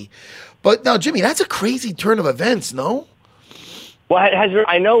somebody. But now, Jimmy, that's a crazy turn of events, no? Well,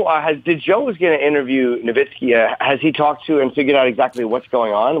 did Joe was going to interview Nowitzki? Has he talked to and figured out exactly what's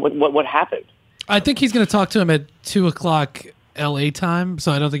going on? What happened? I think he's going to talk to him at 2:00 L.A. time,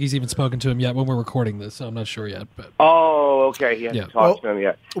 so I don't think he's even spoken to him yet when we're recording this, so I'm not sure yet. But oh, okay, he hasn't talked to him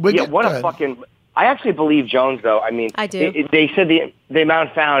yet. What a fucking... I actually believe Jones, though. I mean, I do. They said the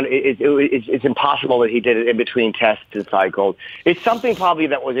amount found, it's impossible that he did it in between tests and cycles. It's something probably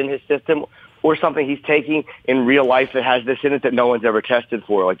that was in his system or something he's taking in real life that has this in it that no one's ever tested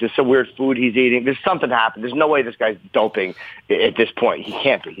for. Like there's some weird food he's eating. There's something happened. There's no way this guy's doping at this point. He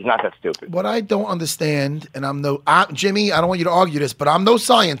can't be. He's not that stupid. What I don't understand, and Jimmy, I don't want you to argue this, but I'm no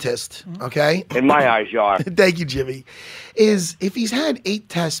scientist, okay? In my eyes, you are. Thank you, Jimmy. Is if he's had 8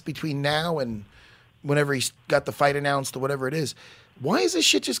 tests between now and whenever he's got the fight announced or whatever it is, why is this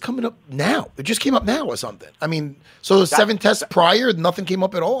shit just coming up now? It just came up now or something. I mean, so 7 tests prior, nothing came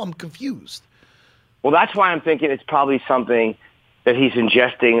up at all? I'm confused. Well, that's why I'm thinking it's probably something that he's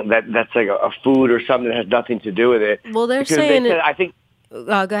ingesting that's like a food or something that has nothing to do with it. Well, they're saying I think.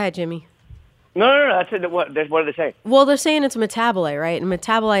 Go ahead, Jimmy. No. That's it. What are they saying? Well, they're saying it's a metabolite, right? And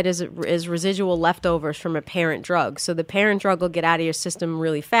metabolite is residual leftovers from a parent drug. So the parent drug will get out of your system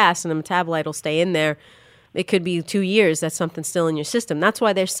really fast, and the metabolite will stay in there It could be 2 years that something's still in your system. That's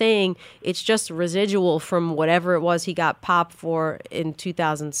why they're saying it's just residual from whatever it was he got popped for in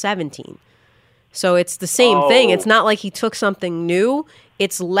 2017. So it's the same thing. It's not like he took something new.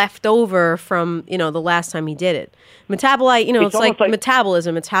 It's left over from, the last time he did it. Metabolite, it's like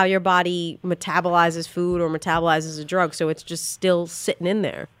metabolism. It's how your body metabolizes food or metabolizes a drug. So it's just still sitting in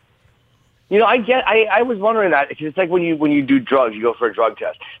there. I was wondering that because it's like when you do drugs, you go for a drug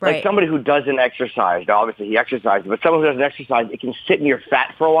test. Right. Like somebody who doesn't exercise, now obviously he exercises, but someone who doesn't exercise, it can sit in your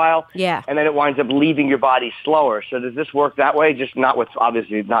fat for a while. Yeah. And then it winds up leaving your body slower. So does this work that way? Just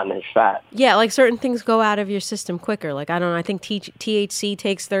obviously not in his fat. Yeah, like certain things go out of your system quicker. Like, I don't know, I think THC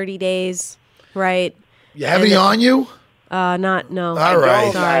takes 30 days, right? You have any on you? No. All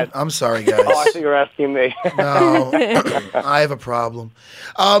right. Sorry. I'm sorry, guys. Oh, I thought you were asking me. No, I have a problem.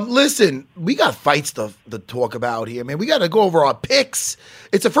 Listen, we got fight stuff to talk about here, man. We got to go over our picks.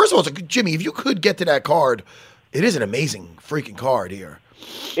 First of all, Jimmy, if you could get to that card, it is an amazing freaking card here.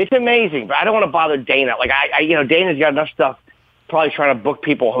 It's amazing, but I don't want to bother Dana. Like Dana's got enough stuff, probably trying to book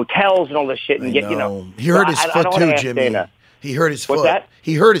people hotels and all this shit, and He hurt his foot too, Jimmy. Dana. He hurt his foot. What's that?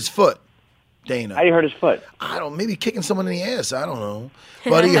 He hurt his foot. Dana. How did he hurt his foot? I don't know, maybe kicking someone in the ass. I don't know.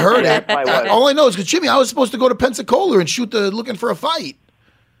 But he hurt it. By what? All I know is because, Jimmy, I was supposed to go to Pensacola and shoot looking for a fight.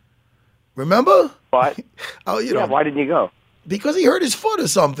 Remember? What? Yeah, why didn't you go? Because he hurt his foot or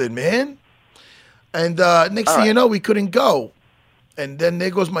something, man. And next thing you know, we couldn't go. And then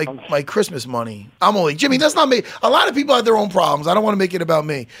there goes my Christmas money. Jimmy, that's not me. A lot of people have their own problems. I don't want to make it about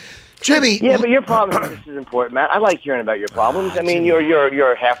me. Jimmy. Yeah, but your problem is important, Matt. I like hearing about your problems. I mean,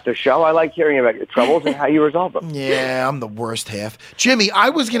 you're half the show. I like hearing about your troubles and how you resolve them. Yeah, I'm the worst half. Jimmy, I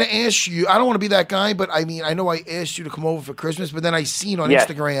was going to ask you, I don't want to be that guy, but I know I asked you to come over for Christmas, but then I seen on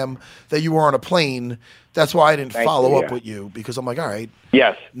Instagram that you were on a plane. That's why I didn't follow up with you, because I'm like, all right.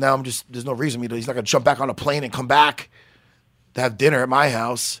 Yes. Now there's no reason he's not going to jump back on a plane and come back to have dinner at my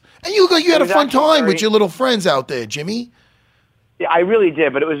house. And you had a fun time with your little friends out there, Jimmy. Yeah, I really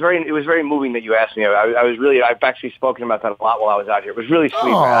did, but it was very moving that you asked me. I've actually spoken about that a lot while I was out here. It was really sweet,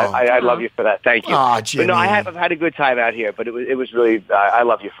 man. I love you for that. Thank you. Jimmy. But no, I've had a good time out here, but it was really, I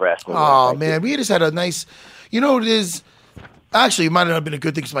love you for asking. Oh, man, we just had a nice, it is, actually, it might not have been a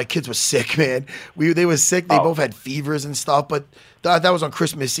good thing because my kids were sick, man. They were sick. They both had fevers and stuff, but that was on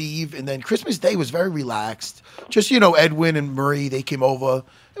Christmas Eve, and then Christmas Day was very relaxed. Just, Edwin and Marie, they came over.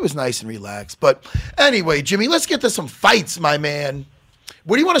 It was nice and relaxed. But anyway, Jimmy, let's get to some fights, my man.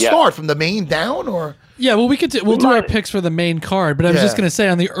 Where do you want to start? From the main down, or? Yeah, well, we'll do our picks for the main card. But I was just going to say,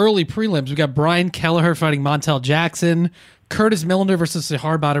 on the early prelims, we got Brian Kelleher fighting Montel Jackson, Curtis Millender versus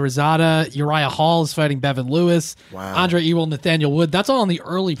Sahar Badarizada, Uriah Hall is fighting Bevan Lewis, Andre Ewell, Nathaniel Wood. That's all on the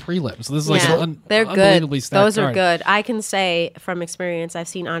early prelims. So this is they're unbelievably good. stacked Those are card. good. I can say from experience, I've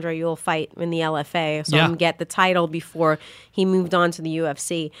seen Andre Ewell fight in the LFA. Saw him get the title before he moved on to the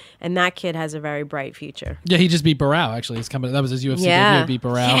UFC, and that kid has a very bright future. Yeah, he just beat Barao. Actually, that was his UFC debut. He beat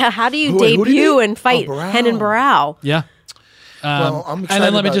Barao. Yeah, how do you debut and fight Renan Barao? Yeah. Well, I'm excited and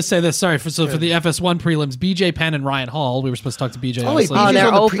then let me just say this. Sorry, for the FS1 prelims, BJ Penn and Ryan Hall. We were supposed to talk to BJ.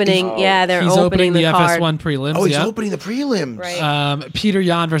 They're opening. He's opening the card. FS1 prelims. Oh, he's opening the prelims. Right. Peter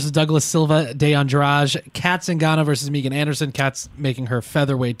Yan versus Douglas Silva de Andrade. Kat Zingano versus Megan Anderson. Kat's making her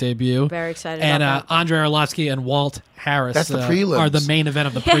featherweight debut. Very excited. And about that. Andre Arlovsky and Walt Harris. That's the prelims. Are the main event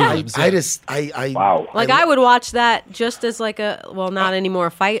of the prelims. Wow. I would watch that just as not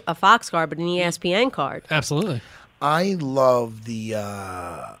anymore a Fox card, but an ESPN card. Absolutely. I love the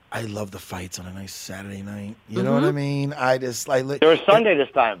fights on a nice Saturday night. You know what I mean? There was Sunday this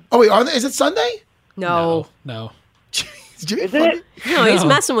time. Oh wait, is it Sunday? No. Jimmy, Isn't it? No, he's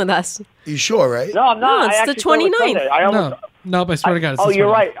messing with us. You sure, right? No, I'm not. No, it's the 29th. No, I swear to God.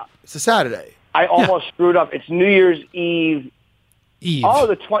 You're right. It's a Saturday. I almost screwed up. It's New Year's Eve.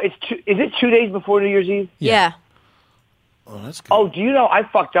 Oh, is it 2 days before New Year's Eve? Yeah. Oh, that's good. Oh, do you know I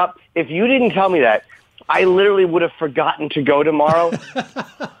fucked up? If you didn't tell me that, I literally would have forgotten to go tomorrow.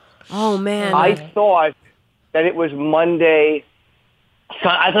 Oh, man. I thought that it was Monday.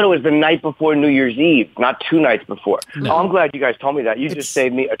 I thought it was the night before New Year's Eve, not 2 nights before. No. Oh, I'm glad you guys told me that. You just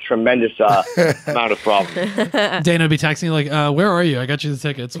saved me a tremendous amount of problems. Dana would be texting you like, where are you? I got you the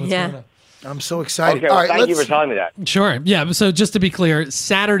tickets. What's going on? I'm so excited. Okay, well, all right, thank you for telling me that. Sure. Yeah, so just to be clear,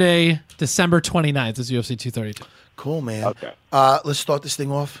 Saturday, December 29th is UFC 232. Cool, man. Okay. Let's start this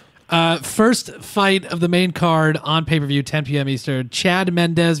thing off. First fight of the main card on pay-per-view, 10 p.m. Eastern, Chad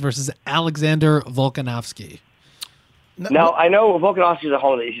Mendes versus Alexander Volkanovski. Now, I know Volkanovski's at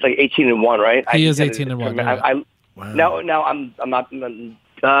home. He's like 18-1, right? He is 18-1. Wow. Now, I'm not...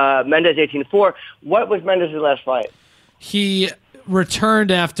 Mendes 18-4. What was Mendes' last fight? He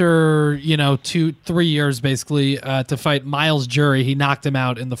returned after 2-3 years basically to fight Miles Jury. He knocked him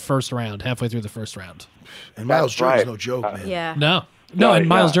out in the first round, halfway through the first round. And Miles Jury's no joke, man. Yeah. No, and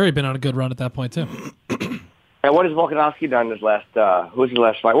Miles Jury had been on a good run at that point too. And what has Volkanovski done in his last? Who was his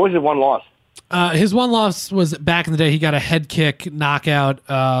last fight? What was his one loss? His one loss was back in the day. He got a head kick knockout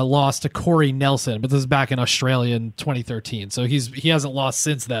loss to Corey Nelson, but this is back in Australia in 2013. So he hasn't lost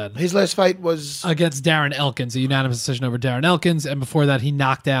since then. His last fight was against Darren Elkins, a unanimous decision over Darren Elkins, and before that he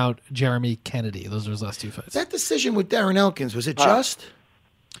knocked out Jeremy Kennedy. Those were his last 2 fights. That decision with Darren Elkins, was it just?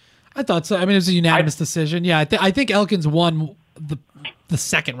 I thought so. I mean, it was a unanimous decision. Yeah, I think Elkins won the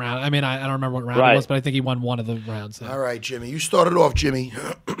second round. I mean, I don't remember what round it was, but I think he won one of the rounds. Yeah. All right, Jimmy. You started off, Jimmy.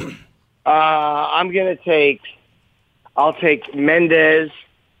 I'm gonna take. I'll take Mendez.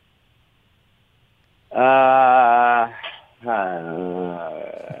 Mendez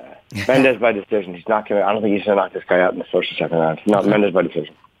by decision. He's not gonna. I don't think he's gonna knock this guy out in the first or second round. No, Mendez by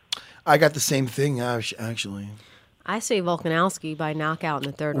decision. I got the same thing, actually. I say Volkanovski by knockout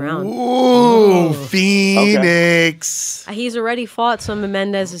in the third round. Ooh, Phoenix. Okay. He's already fought some of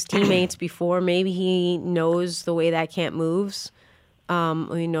Mendez's teammates before. Maybe he knows the way that camp moves.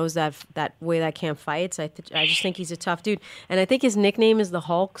 He knows that way that camp fights. I just think he's a tough dude. And I think his nickname is the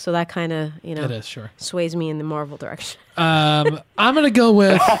Hulk, so that kind of, it is, sure. Sways me in the Marvel direction. I am going to go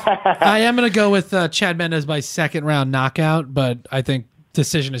with Chad Mendez by second round knockout, but I think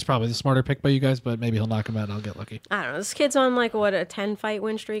decision is probably the smarter pick by you guys, but maybe he'll knock him out and I'll get lucky. I don't know. This kid's on a 10-fight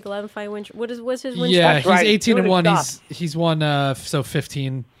win streak, 11-fight win streak. What's his win streak? Yeah, he's 18-1. He's won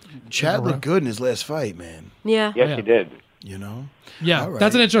 15. Chad looked good in his last fight, man. Yeah. Yes, he did. Yeah, right.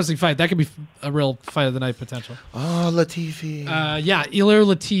 That's an interesting fight. That could be a real fight of the night potential. Oh, Latifi. Ilir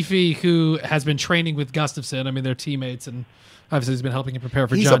Latifi, who has been training with Gustafsson. I mean, they're teammates, and obviously he's been helping him prepare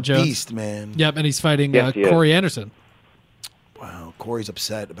for John Jones. He's a beast, man. Yep, and he's fighting Corey Anderson. Wow, Corey's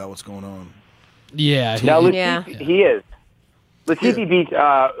upset about what's going on. Yeah. Now, Latifi, he is. Latifi beat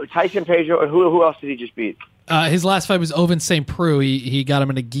Tyson Pedro, and who else did he just beat? His last fight was Ovince St. Preux. He got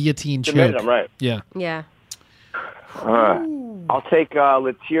him in a guillotine choke. Him, right? Yeah. Yeah. I'll take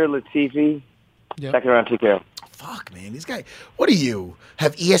Ilir Latifi. Yep. Second round TKO. Fuck, man. This guy, what do you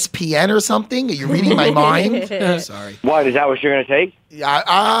have, ESPN or something? Are you reading my mind? Sorry. What, is that what you're going to take? Yeah,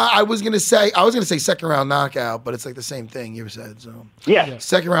 I was going to say second round knockout, but it's like the same thing you said. So yeah.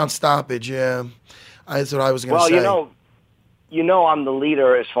 Second round stoppage, yeah. That's what I was going to say. Well, you know I'm the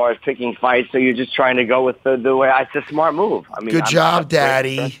leader as far as picking fights, so you're just trying to go with the way. It's a smart move. I mean, good job,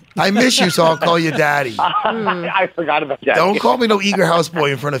 Daddy. I miss you, so I'll call you Daddy. I forgot about that. Don't call me no eager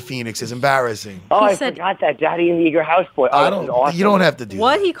houseboy in front of Phoenix. It's embarrassing. Oh, I forgot that, Daddy and the eager houseboy. Oh, awesome. You don't have to do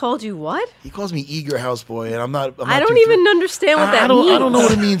what? that. He called you what? He calls me eager houseboy, and I'm not. I don't even understand what that means. I don't know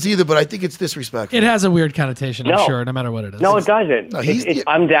what it means either, but I think it's disrespectful. It has a weird connotation, I'm sure, no matter what it is. No, it doesn't. No,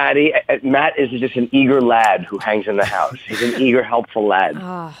 I'm Daddy. Matt is just an eager lad who hangs in the house. He's an eager, helpful lad.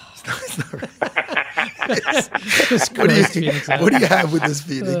 Oh. What do you have with this,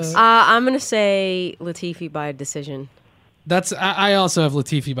 Phoenix? I'm going to say Latifi by decision. I also have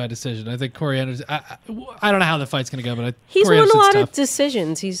Latifi by decision. I think Corey Anderson. I don't know how the fight's going to go, but he's Corey won a lot tough. of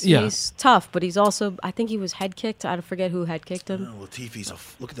decisions. He's tough, but he's also. I think he was head kicked. I forget who head kicked him. No, Latifi's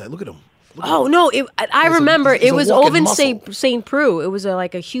look at that. Look at him. No! I remember it was Ovince St. Preux. It was a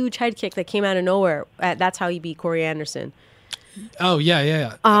huge head kick that came out of nowhere. That's how he beat Corey Anderson. Oh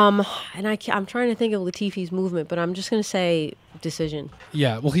yeah. And I'm trying to think of Latifi's movement, but I'm just gonna say decision.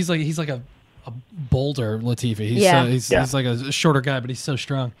 Yeah, well, he's like a boulder Latifi. He's like a shorter guy, but he's so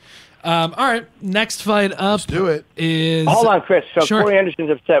strong. All right, next fight up. Let's do it. Is hold on, Chris. So sure. Corey Anderson's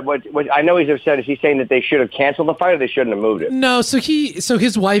upset. What I know he's upset. Is he saying that they should have canceled the fight or they shouldn't have moved it? No. So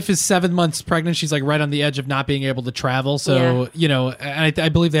his wife is 7 months pregnant. She's like right on the edge of not being able to travel. So and I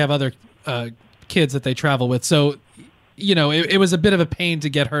believe they have other kids that they travel with. So. It was a bit of a pain to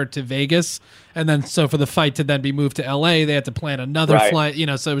get her to Vegas. And then, so for the fight to then be moved to LA, they had to plan another flight,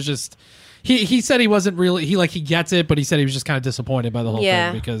 so it was just, he said he wasn't really, he gets it, but he said he was just kind of disappointed by the whole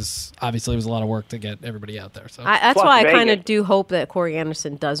thing because obviously it was a lot of work to get everybody out there. So that's why I kind of do hope that Corey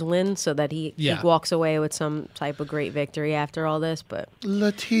Anderson does win so that he walks away with some type of great victory after all this. But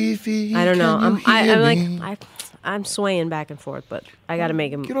Latifi, I don't know. I'm swaying back and forth, but I got to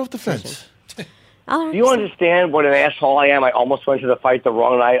make him get off the fence. Do you understand what an asshole I am? I almost went to the fight the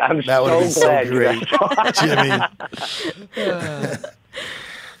wrong night. I'm that would have been glad so great, Jimmy.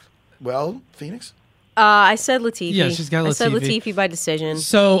 Well, Phoenix? I said Latifi. Yeah, she's got Latifi. I said Latifi by decision.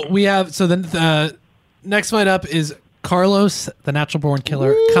 So then next fight up is Carlos, the natural born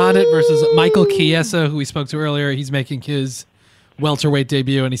killer, Condit versus Michael Chiesa, who we spoke to earlier. He's making his welterweight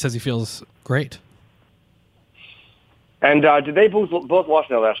debut, and he says he feels great. And did they both lost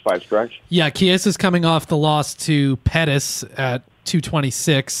in their last fights, correct? Yeah, Chiesa's coming off the loss to Pettis at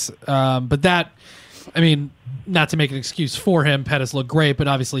 226. But that, I mean, not to make an excuse for him, Pettis looked great, but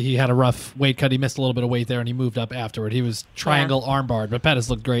obviously he had a rough weight cut. He missed a little bit of weight there, and he moved up afterward. He was triangle armbarred, but Pettis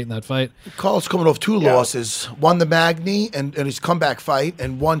looked great in that fight. Carlos coming off 2 losses, one the Magny and his comeback fight,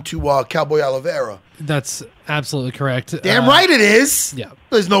 and one to Cowboy Oliveira. That's absolutely correct. Damn right it is. Yeah.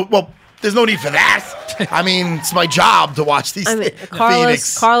 There's no need for that. I mean, it's my job to watch these.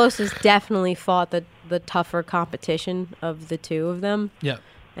 Carlos has definitely fought the tougher competition of the two of them. Yeah.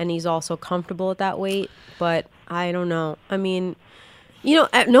 And he's also comfortable at that weight. But I don't know. I mean,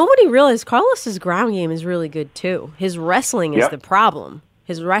 nobody realized Carlos's ground game is really good too. His wrestling is the problem.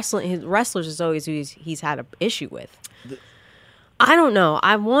 His wrestlers is always who he's had an issue with. I don't know.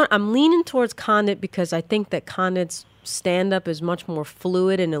 I'm leaning towards Condit because I think that Condit's stand-up is much more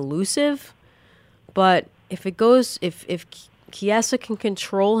fluid and elusive. But if Chiesa can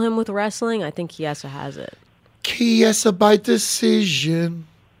control him with wrestling, I think Chiesa has it. Chiesa by decision.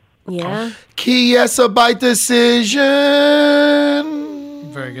 Yeah. Chiesa by decision.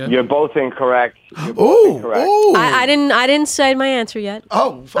 Very good. You're both incorrect. Oh. I didn't say my answer yet.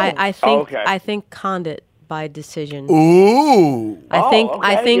 Oh. I think Condit by decision. Ooh. I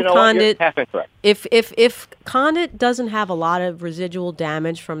think Condit. If Condit doesn't have a lot of residual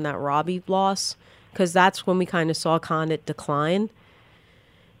damage from that Robbie loss, because that's when we kind of saw Condit decline.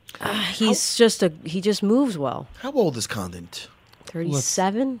 He just moves well. How old is Condit?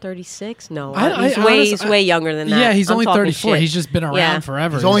 37, 36? No, he's he's way younger than that. Yeah, he's only 34. Shit. He's just been around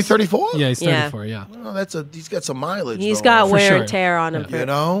forever. He's only 34? Yeah, he's 34, yeah. Well, he's got some mileage. He's got wear and tear on him.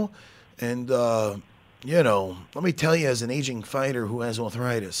 And, let me tell you, as an aging fighter who has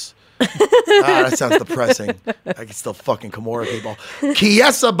arthritis, that sounds depressing. I can still fucking Kimura people.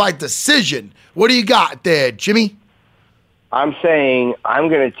 Chiesa by decision. What do you got there, Jimmy? I'm saying I'm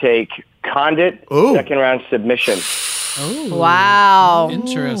going to take Condit, second round submission. Oh. Wow.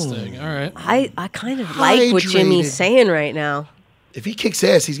 Interesting. All right. I kind of like what Jimmy's saying right now. If he kicks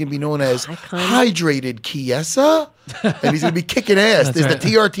ass, he's going to be known as Hydrated Chiesa, and he's going to be kicking ass. There's the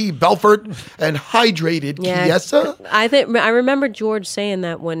TRT Belfort and Hydrated Chiesa. I remember George saying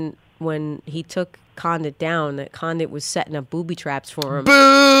that when he took Condit down, that Condit was setting up booby traps for him.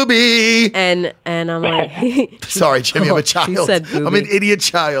 Booby! And I'm like... Sorry, Jimmy, I'm a child. He said booby. I'm an idiot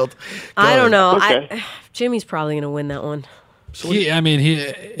child. I don't know. Okay. Jimmy's probably going to win that one. What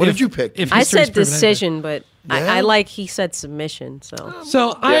did you pick? I said decision, but I like he said submission.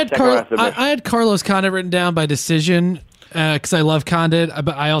 So I had Carlos Condit written down by decision because I love Condit,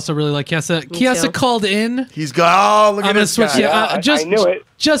 but I also really like Chiesa. Chiesa called in. He's got. Look at this switch. guy. I knew it.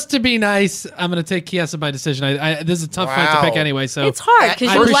 Just to be nice, I'm going to take Chiesa by decision. This is a tough fight to pick anyway. So it's hard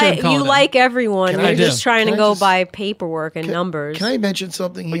because you like everyone. You're just trying to go by paperwork and numbers. Can I mention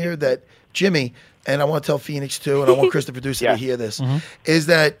something here that Jimmy? And I want to tell Phoenix too, and I want Chris the producer to hear this, is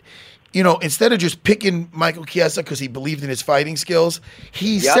that, instead of just picking Michael Chiesa because he believed in his fighting skills,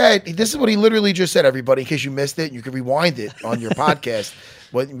 he said, this is what he literally just said, everybody, in case you missed it, you can rewind it on your podcast,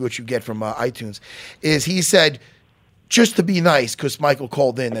 which you get from iTunes, is he said, just to be nice because Michael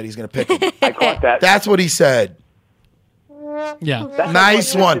called in that he's going to pick him. I caught that. That's what he said. Yeah.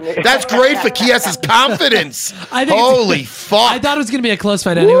 Nice one. That's great for Chiesa's confidence. Holy fuck. I thought it was going to be a close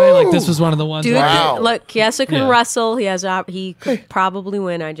fight anyway. Woo! Like this was one of the ones. Dude, look, Chiesa can wrestle. He could probably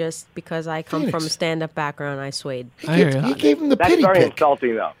win. Because I come from a stand-up background, I swayed. He gave him the pity That's very pick.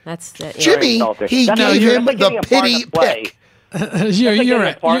 insulting, though. That's Jimmy, he gave him the pity pick. You're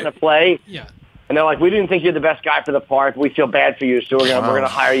right. Part in a play. Yeah. And they're like, we didn't think you're the best guy for the part. We feel bad for you, so we're gonna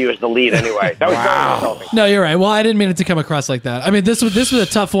hire you as the lead anyway. That was very insulting. No, you're right. Well, I didn't mean it to come across like that. I mean, this was a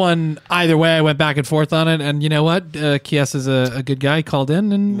tough one either way. I went back and forth on it, and you know what? Chiesa's a good guy. He called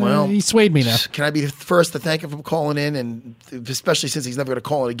in, and he swayed me now. Can I be the first to thank him for calling in, and especially since he's never going to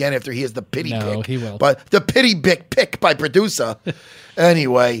call it again after he has the pity pick. No, he will. But the pity pick by producer.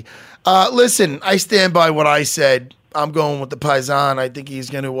 Anyway, listen, I stand by what I said. I'm going with the Paisan. I think he's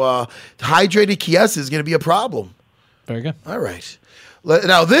going to hydrated Chiesa is going to be a problem. Very good. All right.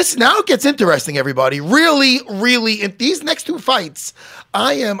 Now it gets interesting, everybody. Really, really, in these next two fights,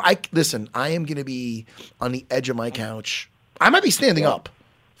 I am going to be on the edge of my couch. I might be standing up,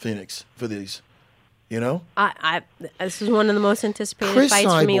 Phoenix, for these. This is one of the most anticipated fights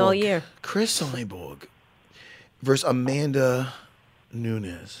for me all year. Chris Cyborg versus Amanda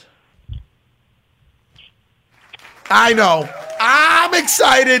Nunes. I know. I'm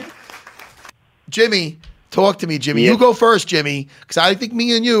excited. Jimmy, talk to me, Jimmy. You go first, Jimmy, because I think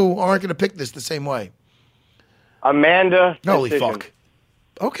me and you aren't going to pick this the same way. Amanda. Holy fuck.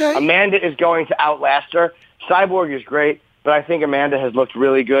 Okay. Amanda is going to outlast her. Cyborg is great, but I think Amanda has looked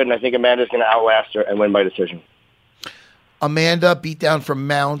really good, and I think Amanda's going to outlast her and win by decision. Amanda beat down from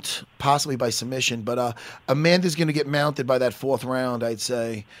Mount, possibly by submission, but Amanda's going to get mounted by that 4th round, I'd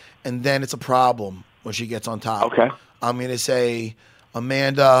say, and then it's a problem when she gets on top. Okay. I'm going to say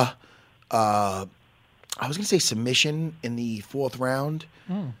Amanda, I was going to say submission in the 4th round,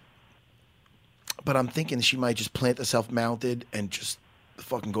 but I'm thinking she might just plant herself mounted and just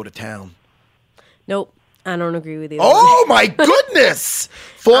fucking go to town. Nope. I don't agree with you. Oh my goodness!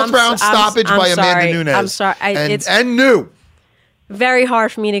 4th round stoppage by Amanda Nunes. I'm sorry. It's new. Very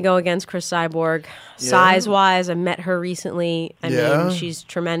hard for me to go against Chris Cyborg. Size-wise, I met her recently. I mean, she's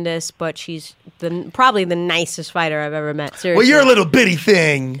tremendous, but she's probably the nicest fighter I've ever met. Seriously. Well, you're a little bitty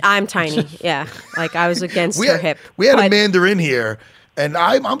thing. I'm tiny. Yeah, like I was against her hip. We had Amanda in here. And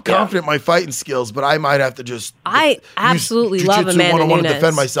I'm confident in my fighting skills, but I might have to just absolutely use love Amanda one-on-one to Nunes.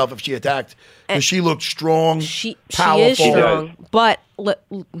 defend myself if she attacked. Because she looked strong, powerful. She is strong. But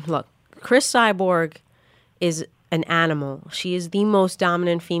look, Chris Cyborg is an animal. She is the most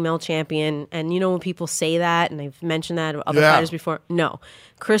dominant female champion. And you know when people say that, and they've mentioned that of other fighters before? No.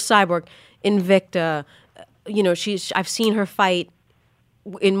 Chris Cyborg, Invicta, I've seen her fight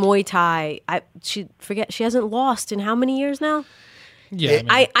in Muay Thai. She hasn't lost in how many years now? Yeah,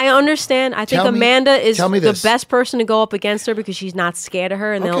 I understand. I think Amanda is the this. best person to go up against her because she's not scared of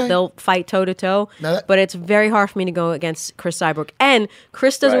her, and they'll fight toe to toe. But it's very hard for me to go against Chris Cyborg. And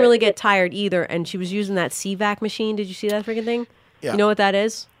Chris doesn't really get tired either. And she was using that CVAC machine. Did you see that freaking thing? Yeah. You know what that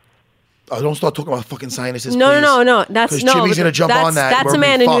is? Oh, don't start talking about fucking sinuses. No. Because Jimmy's gonna jump on that. That's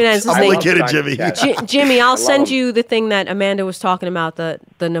Amanda Nunes' I'm thing. only kidding, Jimmy. Jimmy, I'll send you the thing that Amanda was talking about, the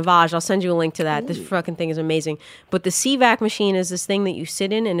Navage. I'll send you a link to that. This fucking thing is amazing. But the CVAC machine is this thing that you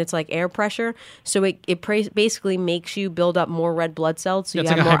sit in, and it's like air pressure. So it basically makes you build up more red blood cells, so you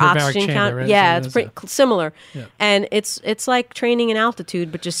have more oxygen count. Right? Yeah, it's pretty similar. Yeah. And it's like training in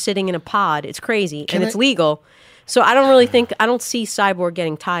altitude, but just sitting in a pod. It's crazy, and it's legal. So I don't see Cyborg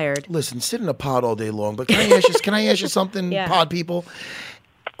getting tired. Listen, sit in a pod all day long. But can I ask you something, pod people?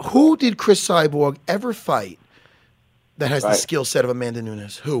 Who did Chris Cyborg ever fight that has the skill set of Amanda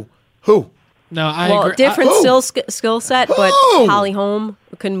Nunes? Who? No, I agree. Different skill set, but Holly Holm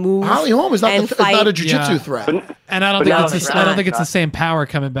can move. Holly Holm is not a jiu-jitsu threat. And I don't think it's the same power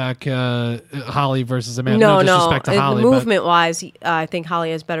coming back. Holly versus Amanda. No disrespect to Holly. Movement-wise, I think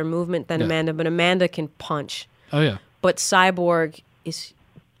Holly has better movement than Amanda, but Amanda can punch. Oh yeah. But Cyborg is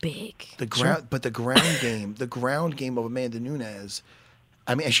big. The ground game of Amanda Nunes.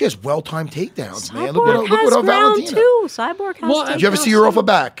 I mean, she has well-timed takedowns, man. Look at her Valentina. Too. Cyborg has. Did you ever see her off her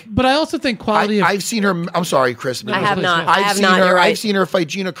back? But I also think quality. I've seen her. I'm sorry, Chris. I have not. I've seen her fight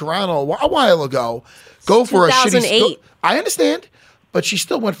Gina Carano a while ago. Go for a shitty. 2008. I understand, but she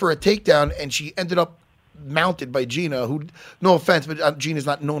still went for a takedown, and she ended up mounted by Gina, who, no offense, but Gina's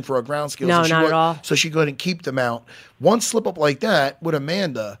not known for her ground skills. No, not at all. So she go ahead and keep the mount. One slip up like that with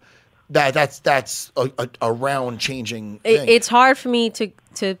Amanda, that's a round changing thing. It's hard for me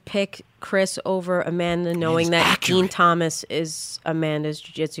to pick Chris over Amanda, knowing that Dean Thomas is Amanda's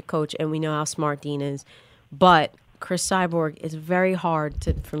jiu-jitsu coach, and we know how smart Dean is. But Chris Cyborg is very hard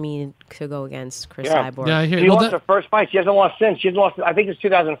for me to go against Chris Cyborg. Yeah, she lost her first fight. She hasn't lost since. She's lost. I think it's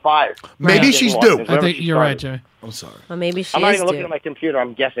 2005. Maybe she's due. I think you're right, Jimmy. I'm sorry. Well, maybe she I'm not is even looking due. at my computer.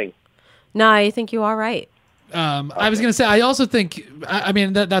 I'm guessing. No, I think you are right. I was gonna say. I also think. I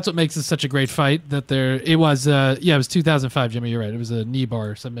mean, that's what makes this such a great fight. It was 2005, Jimmy. You're right. It was a knee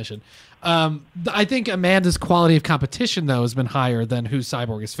bar submission. I think Amanda's quality of competition though has been higher than who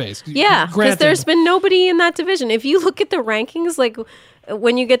Cyborg has faced. Yeah, because there's been nobody in that division. If you look at the rankings, like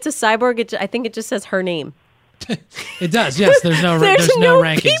when you get to Cyborg, I think it just says her name. It does. Yes, there's no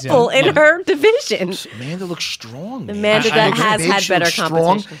rankings. People in her division. Amanda looks strong. Man. Amanda that has had better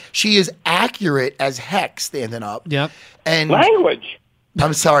competition. She is accurate as heck standing up. Yep. And language.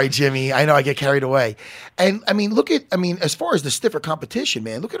 I'm sorry, Jimmy. I know I get carried away. And I mean, as far as the stiffer competition,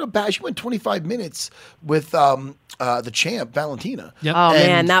 man, look at her back. She went 25 minutes with the champ, Valentina. Yep. Oh,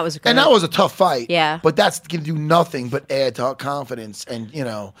 man, that was great. And that was a tough fight. Yeah. But that's going to do nothing but add to her confidence. And,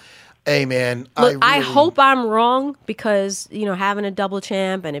 hey, man. Look, I hope I'm wrong because, having a double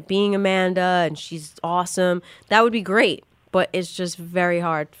champ and it being Amanda and she's awesome, that would be great. But it's just very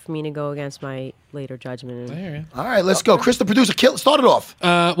hard for me to go against my later judgment. All right, let's go. Chris, the producer, start it off.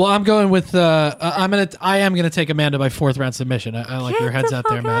 Well, I'm going with. I am gonna take Amanda by 4th round submission. I like your heads out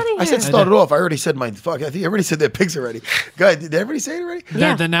there, Matt. I said start it off. I already said mine. Fuck, I think everybody said their picks already. Go ahead. Did everybody say it already?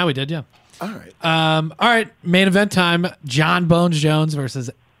 Yeah. Then now we did. Yeah. All right. All right. Main event time: John Bones Jones versus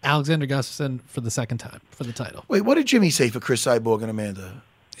Alexander Gustafsson for the second time for the title. Wait, what did Jimmy say for Chris Cyborg and Amanda?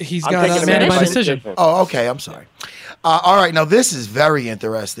 He's I'm got taking a a man by by decision. decision. Oh, okay. I'm sorry. All right. Now, this is very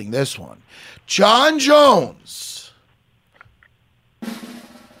interesting, this one. John Jones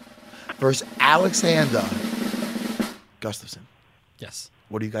versus Alexander Gustafsson. Yes.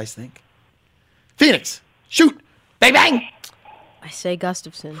 What do you guys think? Phoenix, shoot. Bang, bang. I say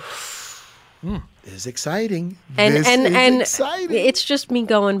Gustafson. This is exciting. And This and is and exciting. it's just me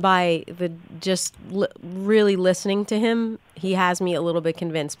going by the really listening to him. He has me a little bit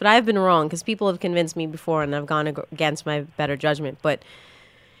convinced, but I've been wrong because people have convinced me before, and I've gone against my better judgment. But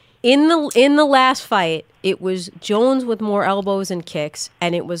in the last fight, it was Jones with more elbows and kicks,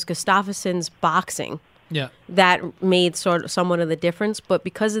 and it was Gustafsson's boxing Yeah. that made somewhat of the difference. But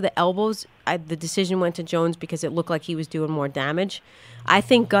because of the elbows, the decision went to Jones because it looked like he was doing more damage. I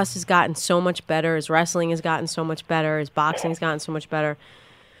think Gus has gotten so much better. His wrestling has gotten so much better. His boxing has gotten so much better.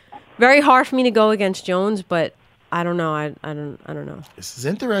 Very hard for me to go against Jones, but I don't know. I don't know. This is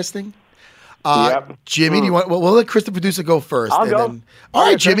interesting. Yep. Jimmy, do you want? We'll let Chris the producer go first. I'll and go. Then, all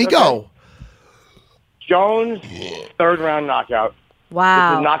right, Jimmy, go. Jones, third round knockout.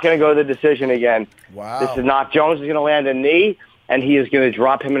 Wow. This is not going to go to the decision again. Wow. This is not. Jones is going to land a knee, and he is going to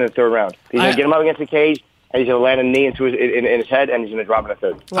drop him in the third round. He's going to get him up against the cage, and he's going to land a knee into in his head, and he's going to drop in the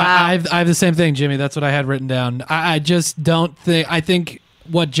third. Wow. I have the same thing, Jimmy. That's what I had written down. I just don't think. I think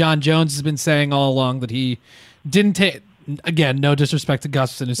what John Jones has been saying all along that he didn't take. Again, no disrespect to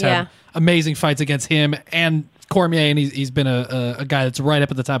Gustafsson, who's had amazing fights against him and Cormier, and he's been a guy that's right up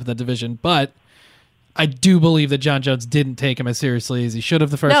at the top of that division. But I do believe that John Jones didn't take him as seriously as he should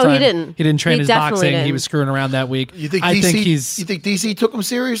have the first time. No, he didn't. He didn't train He his definitely boxing. didn't. He was screwing around that week. You think I DC? think he's You think DC took him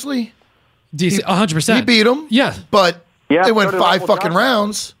seriously? DC 100%. He beat him. Yeah, but Yeah, they went so did 5 Russell fucking Johnson.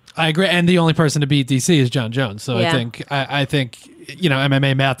 rounds. I agree. And the only person to beat DC is John Jones. So Yeah. I think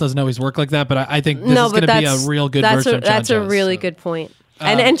MMA math doesn't always work like that. But I think this is going to be a real good version of John That's a Jones, really so. good point.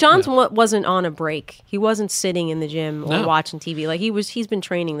 And John's wasn't on a break. He wasn't sitting in the gym or No. watching TV. Like he's been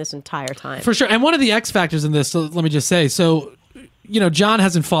training this entire time. For sure. And one of the X factors in this, so let me just say, John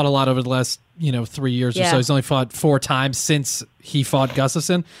hasn't fought a lot over the last, 3 years or so. He's only fought 4 times since he fought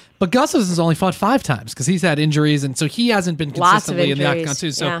Gustafsson. But Gustafsson's only fought 5 times because he's had injuries, and so he hasn't been Lots of consistently in the injuries, octagon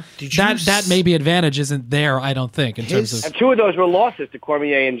too. So yeah. that maybe advantage isn't there, I don't think, in terms of And 2 of those were losses to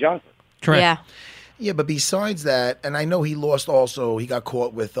Cormier and Johnson. correct. Yeah. Yeah, but besides that, and I know he lost also, he got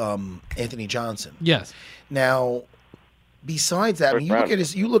caught with Anthony Johnson. Yes. Now, besides that, when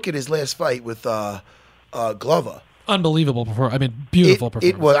you look at his last fight with Glover. Unbelievable performance. I mean, beautiful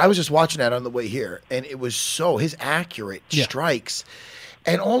performance. It was. I was just watching that on the way here, and it was his accurate strikes,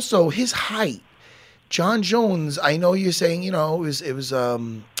 and also his height. John Jones, I know you're saying, it was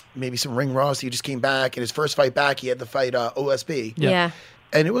maybe some ring rust. He just came back, and his first fight back, he had to fight OSB. Yeah.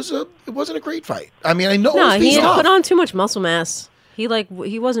 And it wasn't a great fight. I mean, I know No, OSB's he tough. put on too much muscle mass. He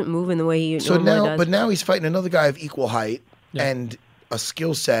wasn't moving the way he normally does. But now he's fighting another guy of equal height and a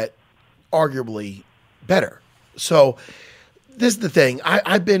skill set arguably better. So this is the thing.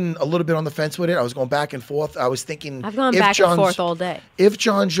 I've been a little bit on the fence with it. I was going back and forth. I was thinking I've gone back and forth all day. If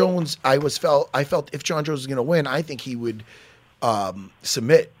John Jones, I felt if John Jones was going to win, I think he would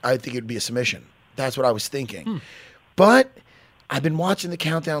submit. I think it would be a submission. That's what I was thinking. But I've been watching the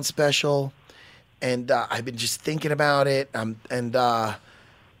Countdown special, and I've been just thinking about it.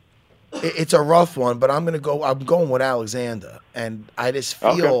 It's a rough one, but I'm going with Alexander, and I just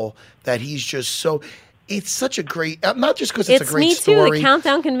feel that he's just so. It's such a great, not just because it's a great me story. too. The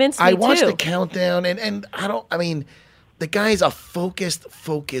Countdown convinced me I watched too. the Countdown, and the guy's a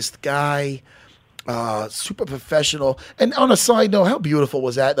focused guy, super professional. And on a side note, how beautiful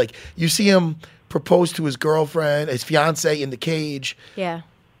was that? Like, you see him propose to his girlfriend, his fiance in the cage. Yeah.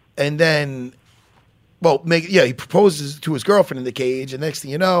 And then, he proposes to his girlfriend in the cage, and next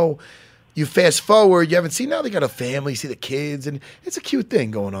thing you know, you fast forward, you haven't seen, now they got a family, you see the kids, and it's a cute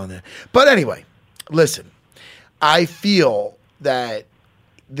thing going on there. But anyway, listen, I feel that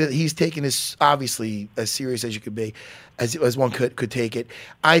he's taking this obviously as serious as you could be, as one could take it.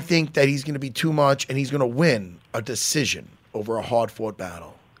 I think that he's going to be too much, and he's going to win a decision over a hard-fought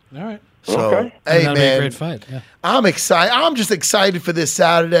battle. All right. So, hey, that'll man, be a great fight. Yeah. I'm excited. I'm just excited for this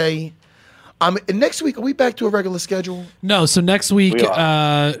Saturday. Next week, are we back to a regular schedule? No, so next week, We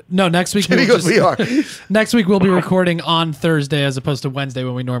are. next week Jimmy goes, we are. Next week we'll be recording on Thursday as opposed to Wednesday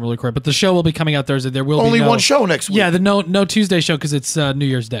when we normally record. But the show will be coming out Thursday. There will Only be one show next week. Yeah, the no Tuesday show because it's New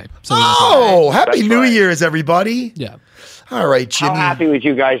Year's Day. So Happy That's New right. Year's, everybody. yeah. All right, Jimmy. How happy would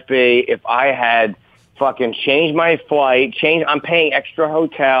you guys be if I had fucking changed my flight, I'm paying extra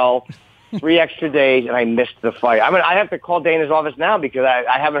hotel, 3 extra days, and I missed the fight. I mean, I have to call Dana's office now because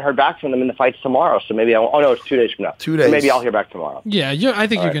I haven't heard back from them, and the fight's tomorrow. So maybe it's 2 days from now. 2 days. So maybe I'll hear back tomorrow. Yeah, I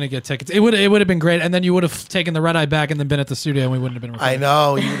think you're going to get tickets. It would have been great, and then you would have taken the red eye back and then been at the studio, and we wouldn't have been recording. I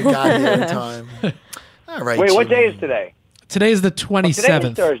know. You would have got here in time. All right. Wait, what Jimmy. day is today? Today is the 27th.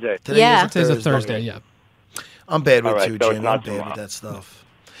 Today's Thursday. Today's a Thursday, yeah. I'm bad with All right, you, so it's Jim. not I'm bad tomorrow. with that stuff.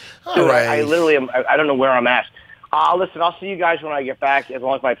 All Dude, right. I literally am. I don't know where I'm at. Listen, I'll see you guys when I get back. As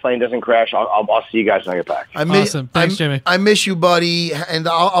long as my plane doesn't crash, I'll see you guys when I get back. Awesome. Thanks, Jimmy. I miss you, buddy. And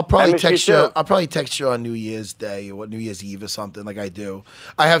I'll probably I miss you text you. too. I'll probably text you on New Year's Day or New Year's Eve or something like I do.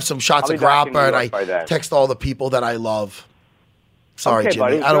 I have some shots I'll of be back in grappa, and New York by I then. text all the people that I love. Sorry, Okay, Jimmy.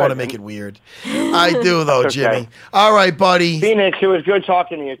 buddy, I don't want to good. make it weird. I do, though, That's okay. Jimmy. All right, buddy. Phoenix, it was good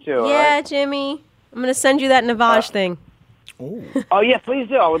talking to you too. all Yeah, right? Jimmy. I'm going to send you that Navage thing. Oh yeah, please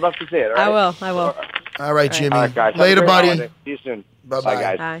do. I would love to see it. All right? I will. All right, Jimmy. All right, guys. Have a Later, great buddy. holiday. See you soon. Bye-bye. Bye,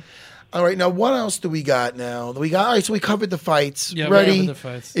 guys. Bye. All right, now what else do we got now? All right, so we covered the fights. Yeah, we Ready? covered the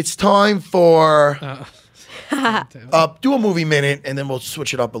fights. It's time for Uh, do a movie minute, and then we'll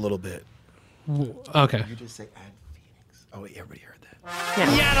switch it up a little bit. Okay. You just say add Phoenix. Oh wait, everybody heard that.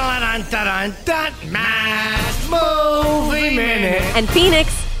 Movie minute. And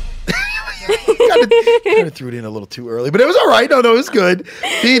Phoenix. Kind of threw it in a little too early, but it was all right. No, it was good.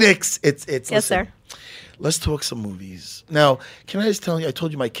 Phoenix, it's. Yes, listen, sir. Let's talk some movies. Now, can I just tell you, I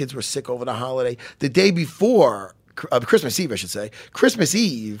told you my kids were sick over the holiday. The day before, Christmas Eve, I should say. Christmas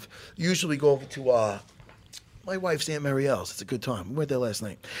Eve, usually go over to my wife's Aunt Marielle's. It's a good time. We went there last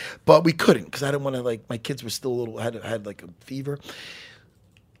night. But we couldn't because I didn't want to, like, my kids were still a little, had like a fever.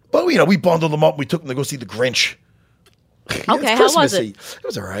 But, we bundled them up. We took them to go see The Grinch. Okay, It's how was Christmassy. it? It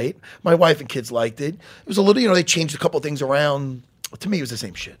was all right. My wife and kids liked it. It was a little, they changed a couple things around. To me, it was the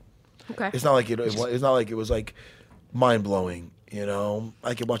same shit. Okay. It's not like it's not like it was like mind blowing.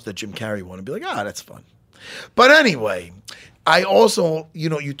 I could watch the Jim Carrey one and be like, that's fun. But anyway, I also,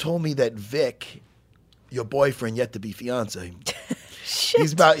 you told me that Vic, your boyfriend, yet to be fiance,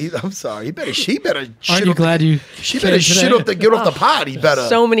 I'm sorry. He better. Aren't you glad you? She better shit up get off the pot. He better.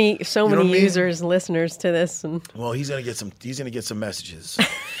 So many know what I mean? users, listeners to this. And Well, he's gonna get some messages.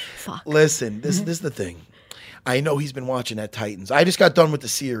 Fuck. Listen, this is the thing. I know he's been watching that Titans. I just got done with the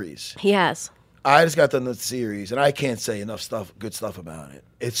series. he has. I just got done with the series, and I can't say enough good stuff about it.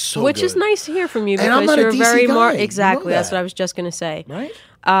 It's so Which good. is nice to hear from you And I'm because not a you're DC very guy. more You know exactly. That's that. what I was just gonna say. Right?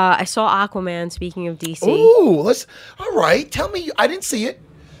 I saw Aquaman. Speaking of DC, Ooh, all right. Tell me, I didn't see it.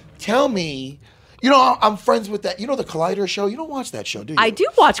 Tell me. I'm friends with that. The Collider show? You don't watch that show, do you? I do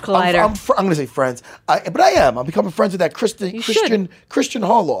watch Collider. I'm going to say friends, but I am. I'm becoming friends with that Christian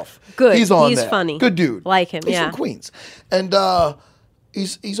Harloff. Good. He's on He's there. funny. Good dude. Like him, He's yeah. from Queens, and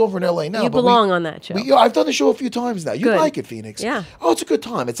he's over in L.A. now. You but belong on that show. I've done the show a few times now. You Good. like it, Phoenix? Yeah. Oh, it's a good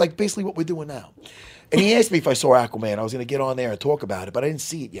time. It's like basically what we're doing now. And he asked me if I saw Aquaman. I was going to get on there and talk about it, but I didn't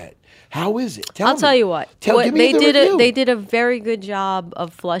see it yet. How is it? I'll tell you what. Give me the review. They did a very good job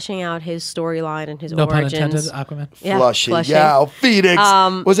of fleshing out his storyline and his No pun origins. intended. Aquaman. Yeah, Flushing. Flushing. Yeah, Phoenix.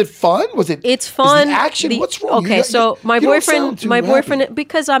 Was it fun? Was it? It's is fun. the action. What's wrong? Okay, so my you don't sound boyfriend, too happy.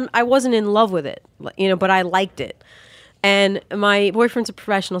 because I wasn't in love with it, but I liked it. And my boyfriend's a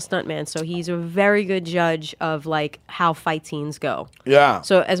professional stuntman, so he's a very good judge of like how fight scenes go. Yeah.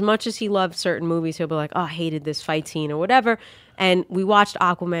 So as much as he loves certain movies, he'll be like, "Oh, I hated this fight scene" or whatever. And we watched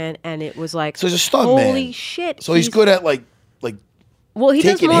Aquaman, and it was like, So he's a stuntman. holy shit! So he's good at like well, he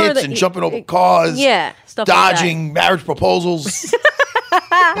does taking more hits of and jumping over cars. Yeah, stuff like dodging marriage proposals.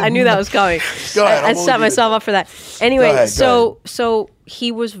 that. I knew that was coming. Go ahead, I I'm set gonna myself up for that. Anyway, Go ahead, so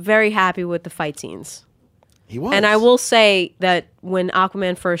he was very happy with the fight scenes. He was. And I will say that when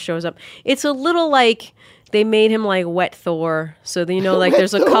Aquaman first shows up, it's a little like they made him like Wet Thor. So like Wet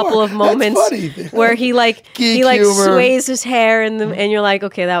there's a Thor. couple of That's moments funny. where he Geek humor. sways his hair and you're like,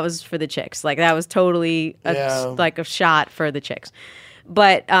 okay, that was for the chicks. Like that was totally like a shot for the chicks.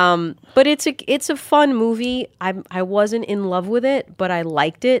 But it's a fun movie. I wasn't in love with it, but I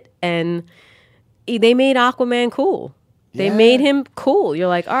liked it, and they made Aquaman cool. They made him cool. You're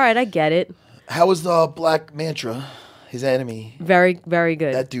like, all right, I get it. How was the Black Manta, his enemy? Very, very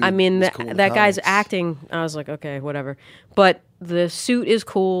good. That dude I mean, was cool in that the guy's comics. acting, I was like, okay, whatever. But the suit is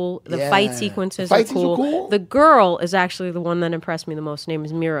cool. The fight Yeah. sequences The are fight scenes were cool. cool? The girl is actually the one that impressed me the most. Her name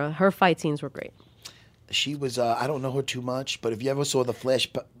is Mira. Her fight scenes were great. She was. I don't know her too much, but if you ever saw the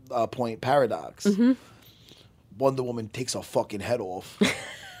Flashpoint Paradox, Mm-hmm. Wonder Woman takes her fucking head off.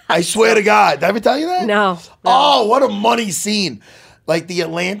 I swear to God. Did I ever tell you that? No. Oh, what a money scene. Like the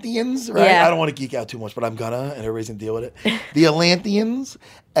Atlanteans, right? Yeah. I don't want to geek out too much, but I'm gonna, and everybody's gonna deal with it. The Atlanteans,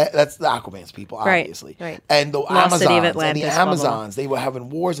 that's the Aquaman's people, Right, obviously. right. And the Lost City of Amazons, Atlantis, and the blah, blah, blah. Amazons, they were having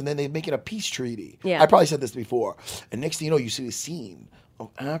wars, and then they're making a peace treaty. Yeah. I probably said this before. And next thing you know, you see a scene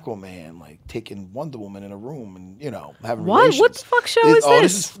of Aquaman like taking Wonder Woman in a room and having What? relations. What the fuck show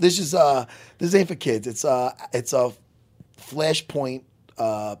is this? This ain't for kids. It's a Flashpoint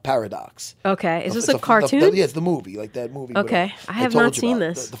paradox. Okay. Is this It's a cartoon? yeah, it's the movie, like that movie. Okay. I have told not you seen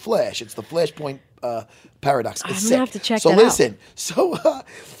about. this. The Flash. It's the Flashpoint paradox. I'm It's gonna sick. have to check so that out. listen,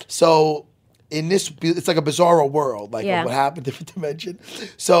 so in this, it's like a bizarro world, like Yeah. of what happened, different dimension.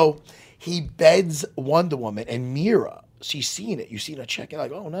 So he beds Wonder Woman and Mira. She's seen it. You've seen her check it,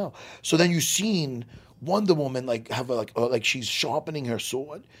 like, oh no. So then you've seen Wonder Woman like have like she's sharpening her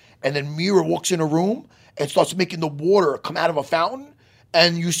sword, and then Mira walks in a room and starts making the water come out of a fountain.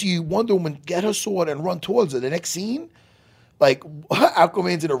 And you see Wonder Woman get her sword and run towards her. The next scene, like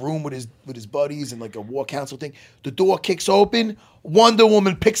Aquaman's in a room with his buddies and like a war council thing. The door kicks open. Wonder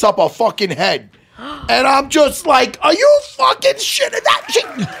Woman picks up her fucking head. And I'm just like, are you fucking shitting that? She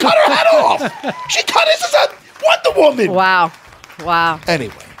cut her head off. She cut his head. Wonder Woman. Wow.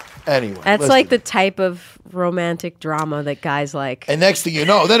 Anyway. That's like the type of romantic drama that guys like. And next thing you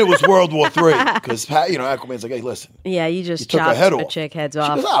know, then it was World War III because Aquaman's like, hey, listen. Yeah, you just took her chopped head a off. chick heads She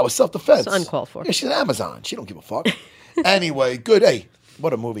off. goes, it was self-defense. It's uncalled for. Yeah, she's an Amazon. She don't give a fuck. Anyway, good. Hey,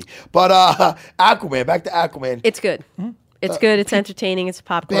 what a movie. But Aquaman, back to Aquaman. It's good. It's good. It's entertaining. It's a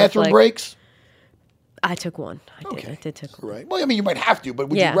popcorn Bathroom flick. breaks? I took one. I did take one. Right. Well, I mean, you might have to, but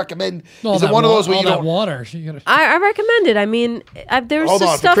would Yeah. you recommend? All Is it that one of those where all you that don't? water? I recommend it. I mean, there's Hold some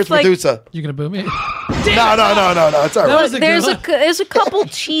on, stuff Chris like producer. You gonna boo me? No. It's all right. there's a couple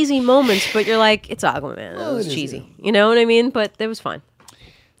cheesy moments, but you're like, it's Aquaman. Well, It was it is, cheesy. You know what I mean? But it was fine.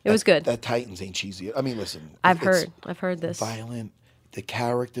 It was good. That Titans ain't cheesy. I mean, listen. I've it's heard this. Violent. The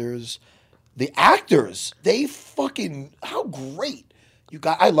characters, the actors. They fucking how great you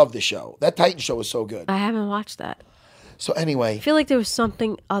got. I love this show. That Titan show is so good. I haven't watched that. So anyway, I feel like there was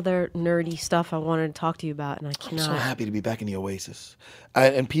something other nerdy stuff I wanted to talk to you about, and I I'm cannot. so happy to be back in the Oasis.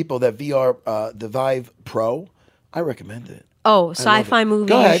 And people, that VR, the Vive Pro, I recommend it. Oh, I love sci-fi it. movie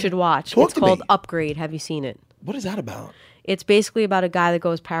Go you ahead. should watch. Talk It's to called me. Upgrade. Have you seen it? What is that about? It's basically about a guy that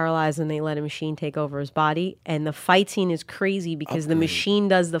goes paralyzed and they let a machine take over his body. And the fight scene is crazy because the machine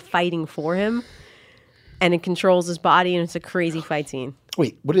does the fighting for him and it controls his body, and it's a crazy fight scene.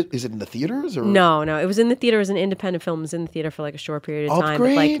 Wait, is it in the theaters or No, it was in the theater as an independent film. It was in the theater for like a short period of time. But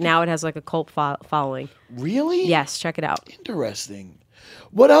like Upgrade? now it has like a cult following. Really? Yes, check it out. Interesting.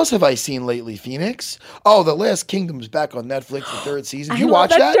 What else have I seen lately, Phoenix? Oh, The Last Kingdom's back on Netflix, the third season. Did you watch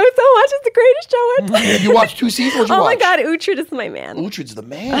that that? show so much. It's the greatest show ever. You watched 2 seasons? What'd you Oh watch? my God, Uhtred is my man. Uhtred's the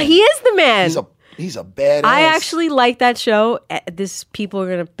man. He is the man. He's a badass. I actually like that show. People are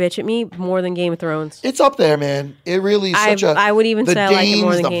gonna bitch at me more than Game of Thrones. It's up there, man. It really is such a. I would even the say I Danes, like it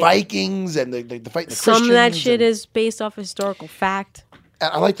more than the Game. Vikings, and the fight the Some Christians. of that shit and- is based off historical fact.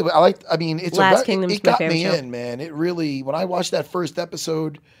 I mean, it's Last Kingdom's it my got favorite me show. in, man. It really. When I watched that first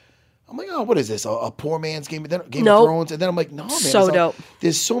episode, I'm like, oh, what is this? A poor man's Game of Nope. Thrones? And then I'm like, no, man. So it's dope.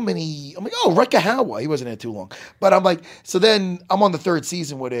 There's so many. I'm like, oh, Rutger Hauer. He wasn't in it too long. But I'm like, so then I'm on the 3rd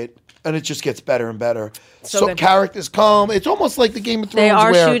season with it, and it just gets better and better. So good. Characters come. It's almost like the Game of Thrones. They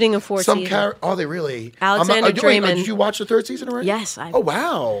are where shooting a 4th season. Oh, they really? Alexander Draymond. Did you watch the 3rd season already? Yes. Oh,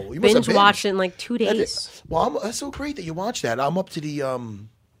 wow. You must have binge watched it in like 2 days. Well, that's so great that you watched that. I'm up to the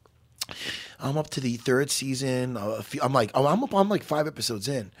 3rd season. I'm like 5 episodes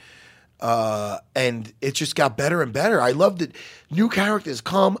in. And it just got better and better. I loved it. New characters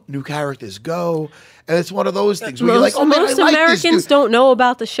come, new characters go, and it's one of those things where you're like, "Oh man, I most like Americans this dude." don't know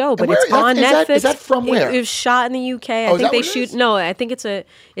about the show, but where it's is that- on is Netflix. that- is that from where? It was shot in the UK. Oh, I is think that they what it shoot. is? No, I think it's a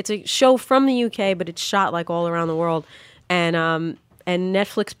show from the UK, but it's shot like all around the world, and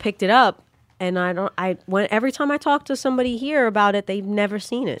Netflix picked it up. And every time I talk to somebody here about it, they've never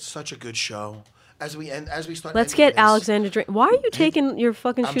seen it. Such a good show. As we start. Let's ending get this- Alexander Draymond. Why are you taking your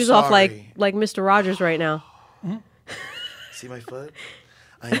fucking I'm shoes off sorry. like Mr. Rogers right now? See my foot?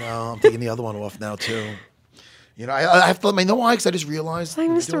 I know. I'm taking the other one off now too. You know, I have to let me know why, because I just realized. Like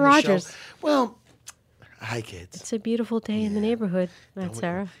when we're Mr. doing this show- Rogers. Well, hi kids. It's a beautiful day in the neighborhood, Matt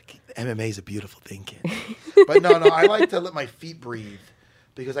Sarah. MMA is a beautiful thing, kid. But no, I like to let my feet breathe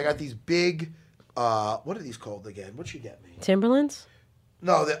because I got these big. What are these called again? What'd you get me? Timberlands?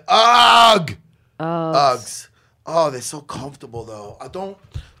 No, the UGG. Uggs. Uggs. Oh, they're so comfortable though.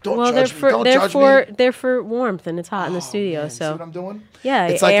 Don't Well, judge me. Don't judge me. they're for warmth, and it's hot in the studio. Man, so see what I'm doing? yeah,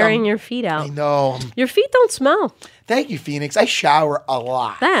 It's you're like airing I'm- your feet out. I know. Your feet don't smell. Thank you, Phoenix. I shower a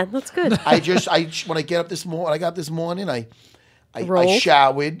lot. That's good. When I get up this morning, I I Rolled?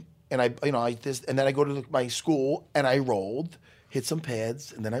 showered, and and then I go to my school, and I rolled, hit some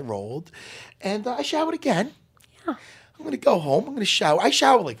pads, and then I rolled, and I showered again. Yeah. I'm gonna go home. I'm gonna shower. I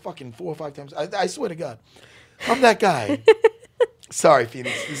shower like fucking 4 or 5 times. I swear to God, I'm that guy. Sorry,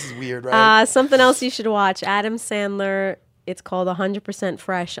 Phoenix. This is weird, right? Something else you should watch. Adam Sandler. It's called 100%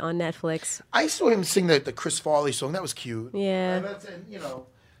 Fresh on Netflix. I saw him sing the Chris Farley song. That was cute. Yeah. And,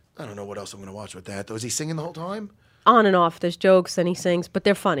 I don't know what else I'm gonna watch with that though. Is he singing the whole time? On and off. There's jokes and he sings, but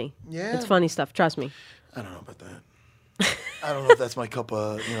they're funny. Yeah. It's funny stuff. Trust me. I don't know about that. I don't know if that's my cup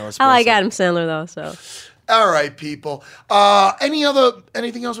of espresso. I like Adam Sandler though. So. All right, people.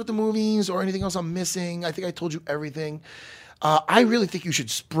 Anything else with the movies or anything else I'm missing? I think I told you everything. I really think you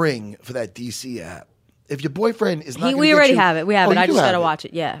should spring for that DC app. If your boyfriend is not, we already have it. We have it. I just gotta it. watch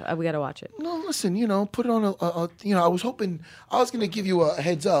it. Yeah, we gotta watch it. No, listen. Put it on I was hoping I was gonna give you a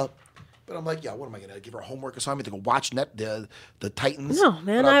heads up, but I'm like, yeah, what am I gonna give her a homework assignment to go watch the Titans? No,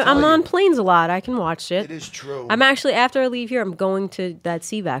 man. I'm on planes a lot. I can watch it. It is true. I'm actually after I leave here, I'm going to that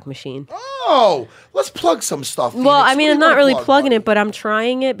CVAC machine. Oh, let's plug some stuff. Well, Phoenix. I What mean, do I'm you not wanna really plug, plugging buddy? it, but I'm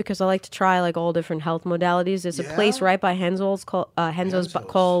trying it because I like to try like all different health modalities. There's a place right by Henzo's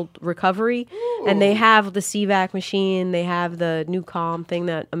called Recovery, and they have the CVAC machine. They have the new Calm thing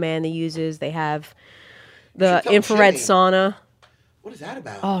that Amanda uses. They have the tell infrared Jimmy. sauna. What is that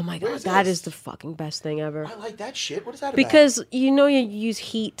about? Oh my God, Where's that this? is the fucking best thing ever. I like that shit. What is that about? Because you use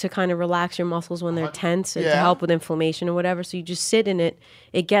heat to kind of relax your muscles when they're tense and to Yeah. help with inflammation or whatever. So you just sit in it.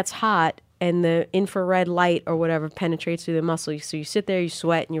 It gets hot, and the infrared light or whatever penetrates through the muscle. So you sit there, you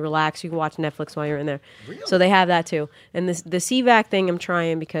sweat, and you relax. You can watch Netflix while you're in there. Really? So they have that too. And the CVAC thing I'm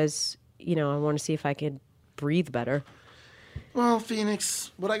trying because I want to see if I could breathe better. Well,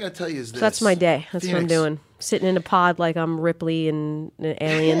 Phoenix, what I gotta tell you is this. So that's my day. That's what I'm Phoenix. doing. Sitting in a pod like I'm Ripley and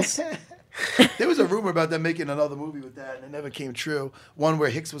Aliens. There was a rumor about them making another movie with that, and it never came true. One where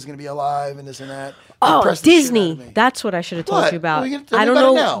Hicks was going to be alive and this and that. Oh, Impressed the shit out of Disney. me. That's what I should have told What? you about. Well, you tell me I don't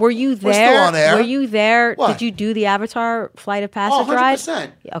about it know. now. Were you We're there? still on air. Were you there? What? Did you do the Avatar Flight of Passage Oh, ride?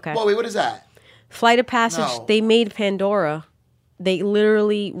 100%. Yeah, okay. Well, wait, what is that? Flight of Passage. No. They made Pandora. They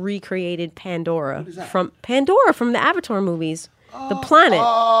literally recreated Pandora is that? from the Avatar movies. The planet.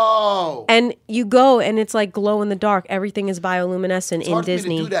 Oh. And you go and it's like glow in the dark. Everything is bioluminescent It's in hard for me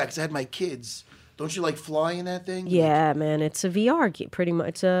Disney. to do that because I had my kids. Don't you like fly in that thing? Yeah, man. It's a VR pretty much.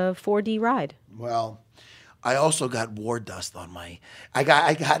 It's a 4D ride. Well, I also got War Dust on my. I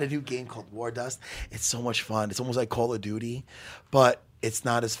got a new game called War Dust. It's so much fun. It's almost like Call of Duty, but it's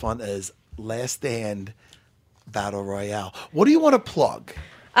not as fun as Last Stand Battle Royale. What do you want to plug?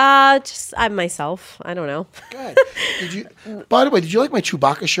 Just I myself. I don't know. Good. By the way, did you like my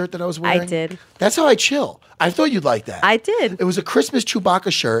Chewbacca shirt that I was wearing? I did. That's how I chill. I thought you'd like that. I did. It was a Christmas Chewbacca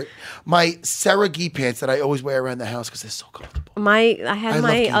shirt. My Sarah Gee pants that I always wear around the house because they're so comfortable. I have I love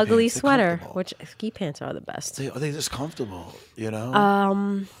my ski ugly pants. They're sweater, comfortable. which ski pants are the best. They're just comfortable, you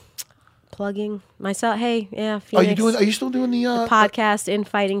know? Plugging myself. Hey, yeah. Phoenix, Are you still doing the podcast in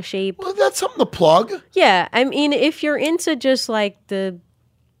fighting shape? Well, that's something to plug. Yeah, I mean, if you're into just like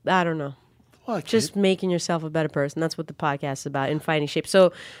I don't know. What, just making yourself a better person. That's what the podcast is about, in fighting shape.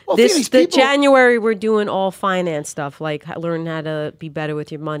 So Well, Phoenix, people- January, we're doing all finance stuff, like learn how to be better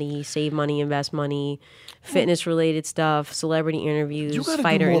with your money, save money, invest money, fitness-related stuff, celebrity interviews, You gotta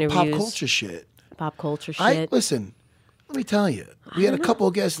fighter do more interviews. pop culture shit. Pop culture shit. Listen, let me tell you. We had a couple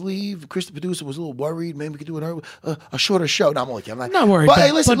of guests leave. Chris, the producer, was a little worried. Maybe we could do a shorter show. No, I'm only kidding. Not worried, But but-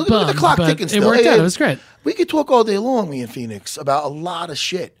 hey, listen, but look at the bummed, clock but ticking it still. worked Hey, out. hey, It was great. We could talk all day long, me and Phoenix, about a lot of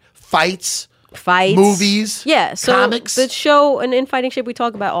shit. Fights, movies, Yeah, so comics. the show and in fighting shape, we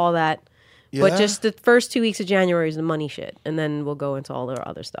talk about all that. Yeah? But just the first 2 weeks of January is the money shit, and then we'll go into all the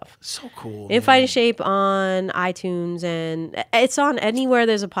other stuff. So cool. In Fighting Shape on iTunes, and it's on anywhere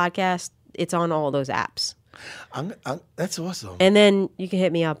there's a podcast. It's on all those apps. That's awesome. And then you can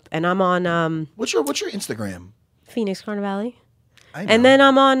hit me up, and I'm on What's your Instagram? Phoenix Carnivale. I know. And then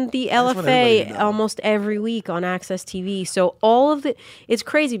I'm on the just want everybody to LFA know. almost every week on Access TV. So it's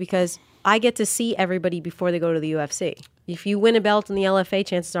crazy because I get to see everybody before they go to the UFC. If you win a belt in the LFA,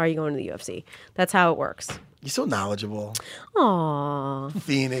 chances are you're going to the UFC. That's how it works. You're so knowledgeable. Aww.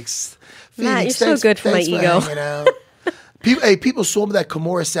 Phoenix. Matt, you're so thanks- good for my thanks ego. hanging out. People saw me that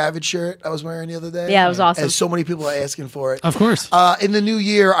Kimura Savage shirt I was wearing the other day. Yeah, it was awesome. And so many people are asking for it. Of course. In the new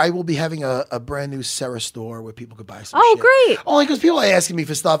year, I will be having a brand new Sarah store where people could buy some Oh, shit. great. Only because people are asking me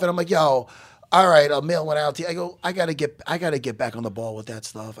for stuff, and I'm like, yo, all right, I'll mail one out to you. I go, I gotta get back on the ball with that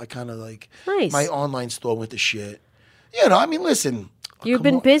stuff. I kind of like Nice. my online store with the shit. You know, I mean, listen. You've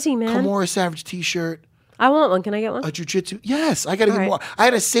been busy, man. Kimura Savage T-shirt. I want one. Can I get one? A jiu-jitsu? Yes, I got to get right. more. I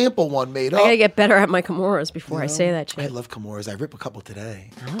had a sample one made up. I gotta get better at my Kimuras before I say that shit. I love Kimuras. I rip a couple today.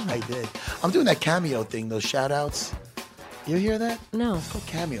 I did. I'm doing that Cameo thing, those shout-outs. You hear that? No. It's called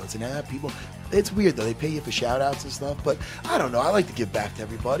Cameo. It's an app. People, it's weird though. They pay you for shout-outs and stuff, but I don't know. I like to give back to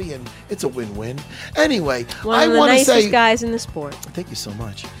everybody, and it's a win-win. Anyway, One of the want to nicest say guys in the sport. thank you so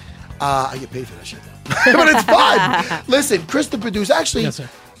much. I get paid for that shit though, but it's fun. Listen, Chris, the producer. Actually, Yes, sir.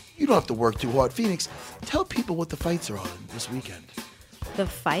 you don't have to work too hard. Phoenix, tell people what the fights are on this weekend. The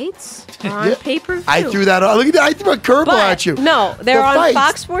fights are on Yeah. pay-per-view. I threw that on. Look at that. I threw a curveball But, at you. No, they're The on fights.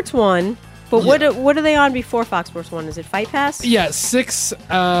 Fox Sports 1. But what are they on before Fox Sports 1? Is it Fight Pass? Yeah, 6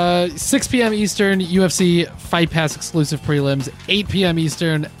 p.m. Eastern, UFC Fight Pass exclusive prelims. 8 p.m.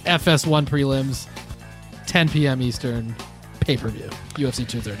 Eastern, FS1 prelims. 10 p.m. Eastern, pay-per-view, UFC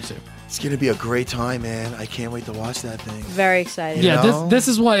 232. It's going to be a great time, man. I can't wait to watch that thing. Very excited. Yeah, know? this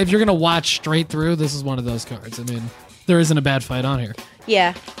is what, if you're going to watch straight through, this is one of those cards. I mean, there isn't a bad fight on here.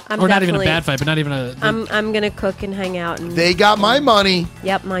 Yeah, I'm Or not even a definitely- bad fight, but not even a... I'm gonna cook and hang out. And They got my money.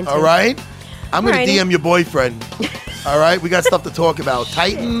 Yep, mine too. All right? I'm going to Alrighty. DM your boyfriend. All right? We got stuff to talk about.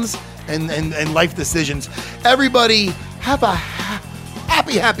 Titans and life decisions. Everybody, have a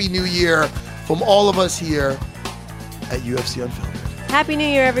happy New Year from all of us here at UFC Unfiltered. Happy New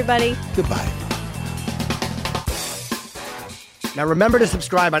Year, everybody. Goodbye. Now remember to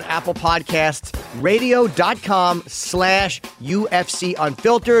subscribe on Apple Podcasts, radio.com/UFC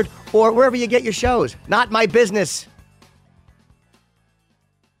Unfiltered, or wherever you get your shows. Not my business.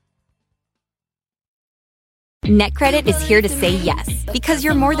 NetCredit is here to say yes, because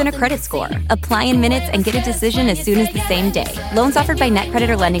you're more than a credit score. Apply in minutes and get a decision as soon as the same day. Loans offered by NetCredit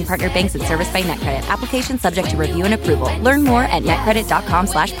or lending partner banks and serviced by NetCredit. Application subject to review and approval. Learn more at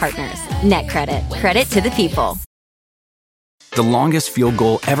netcredit.com/partners. NetCredit. Credit to the people. The longest field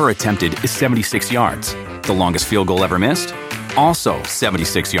goal ever attempted is 76 yards. The longest field goal ever missed? Also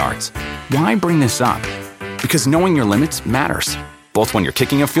 76 yards. Why bring this up? Because knowing your limits matters, both when you're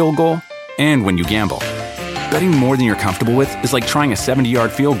kicking a field goal and when you gamble. Betting more than you're comfortable with is like trying a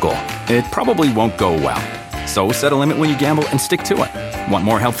 70-yard field goal. It probably won't go well. So set a limit when you gamble and stick to it. Want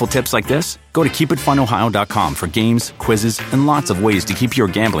more helpful tips like this? Go to keepitfunohio.com for games, quizzes, and lots of ways to keep your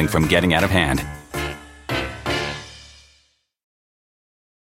gambling from getting out of hand.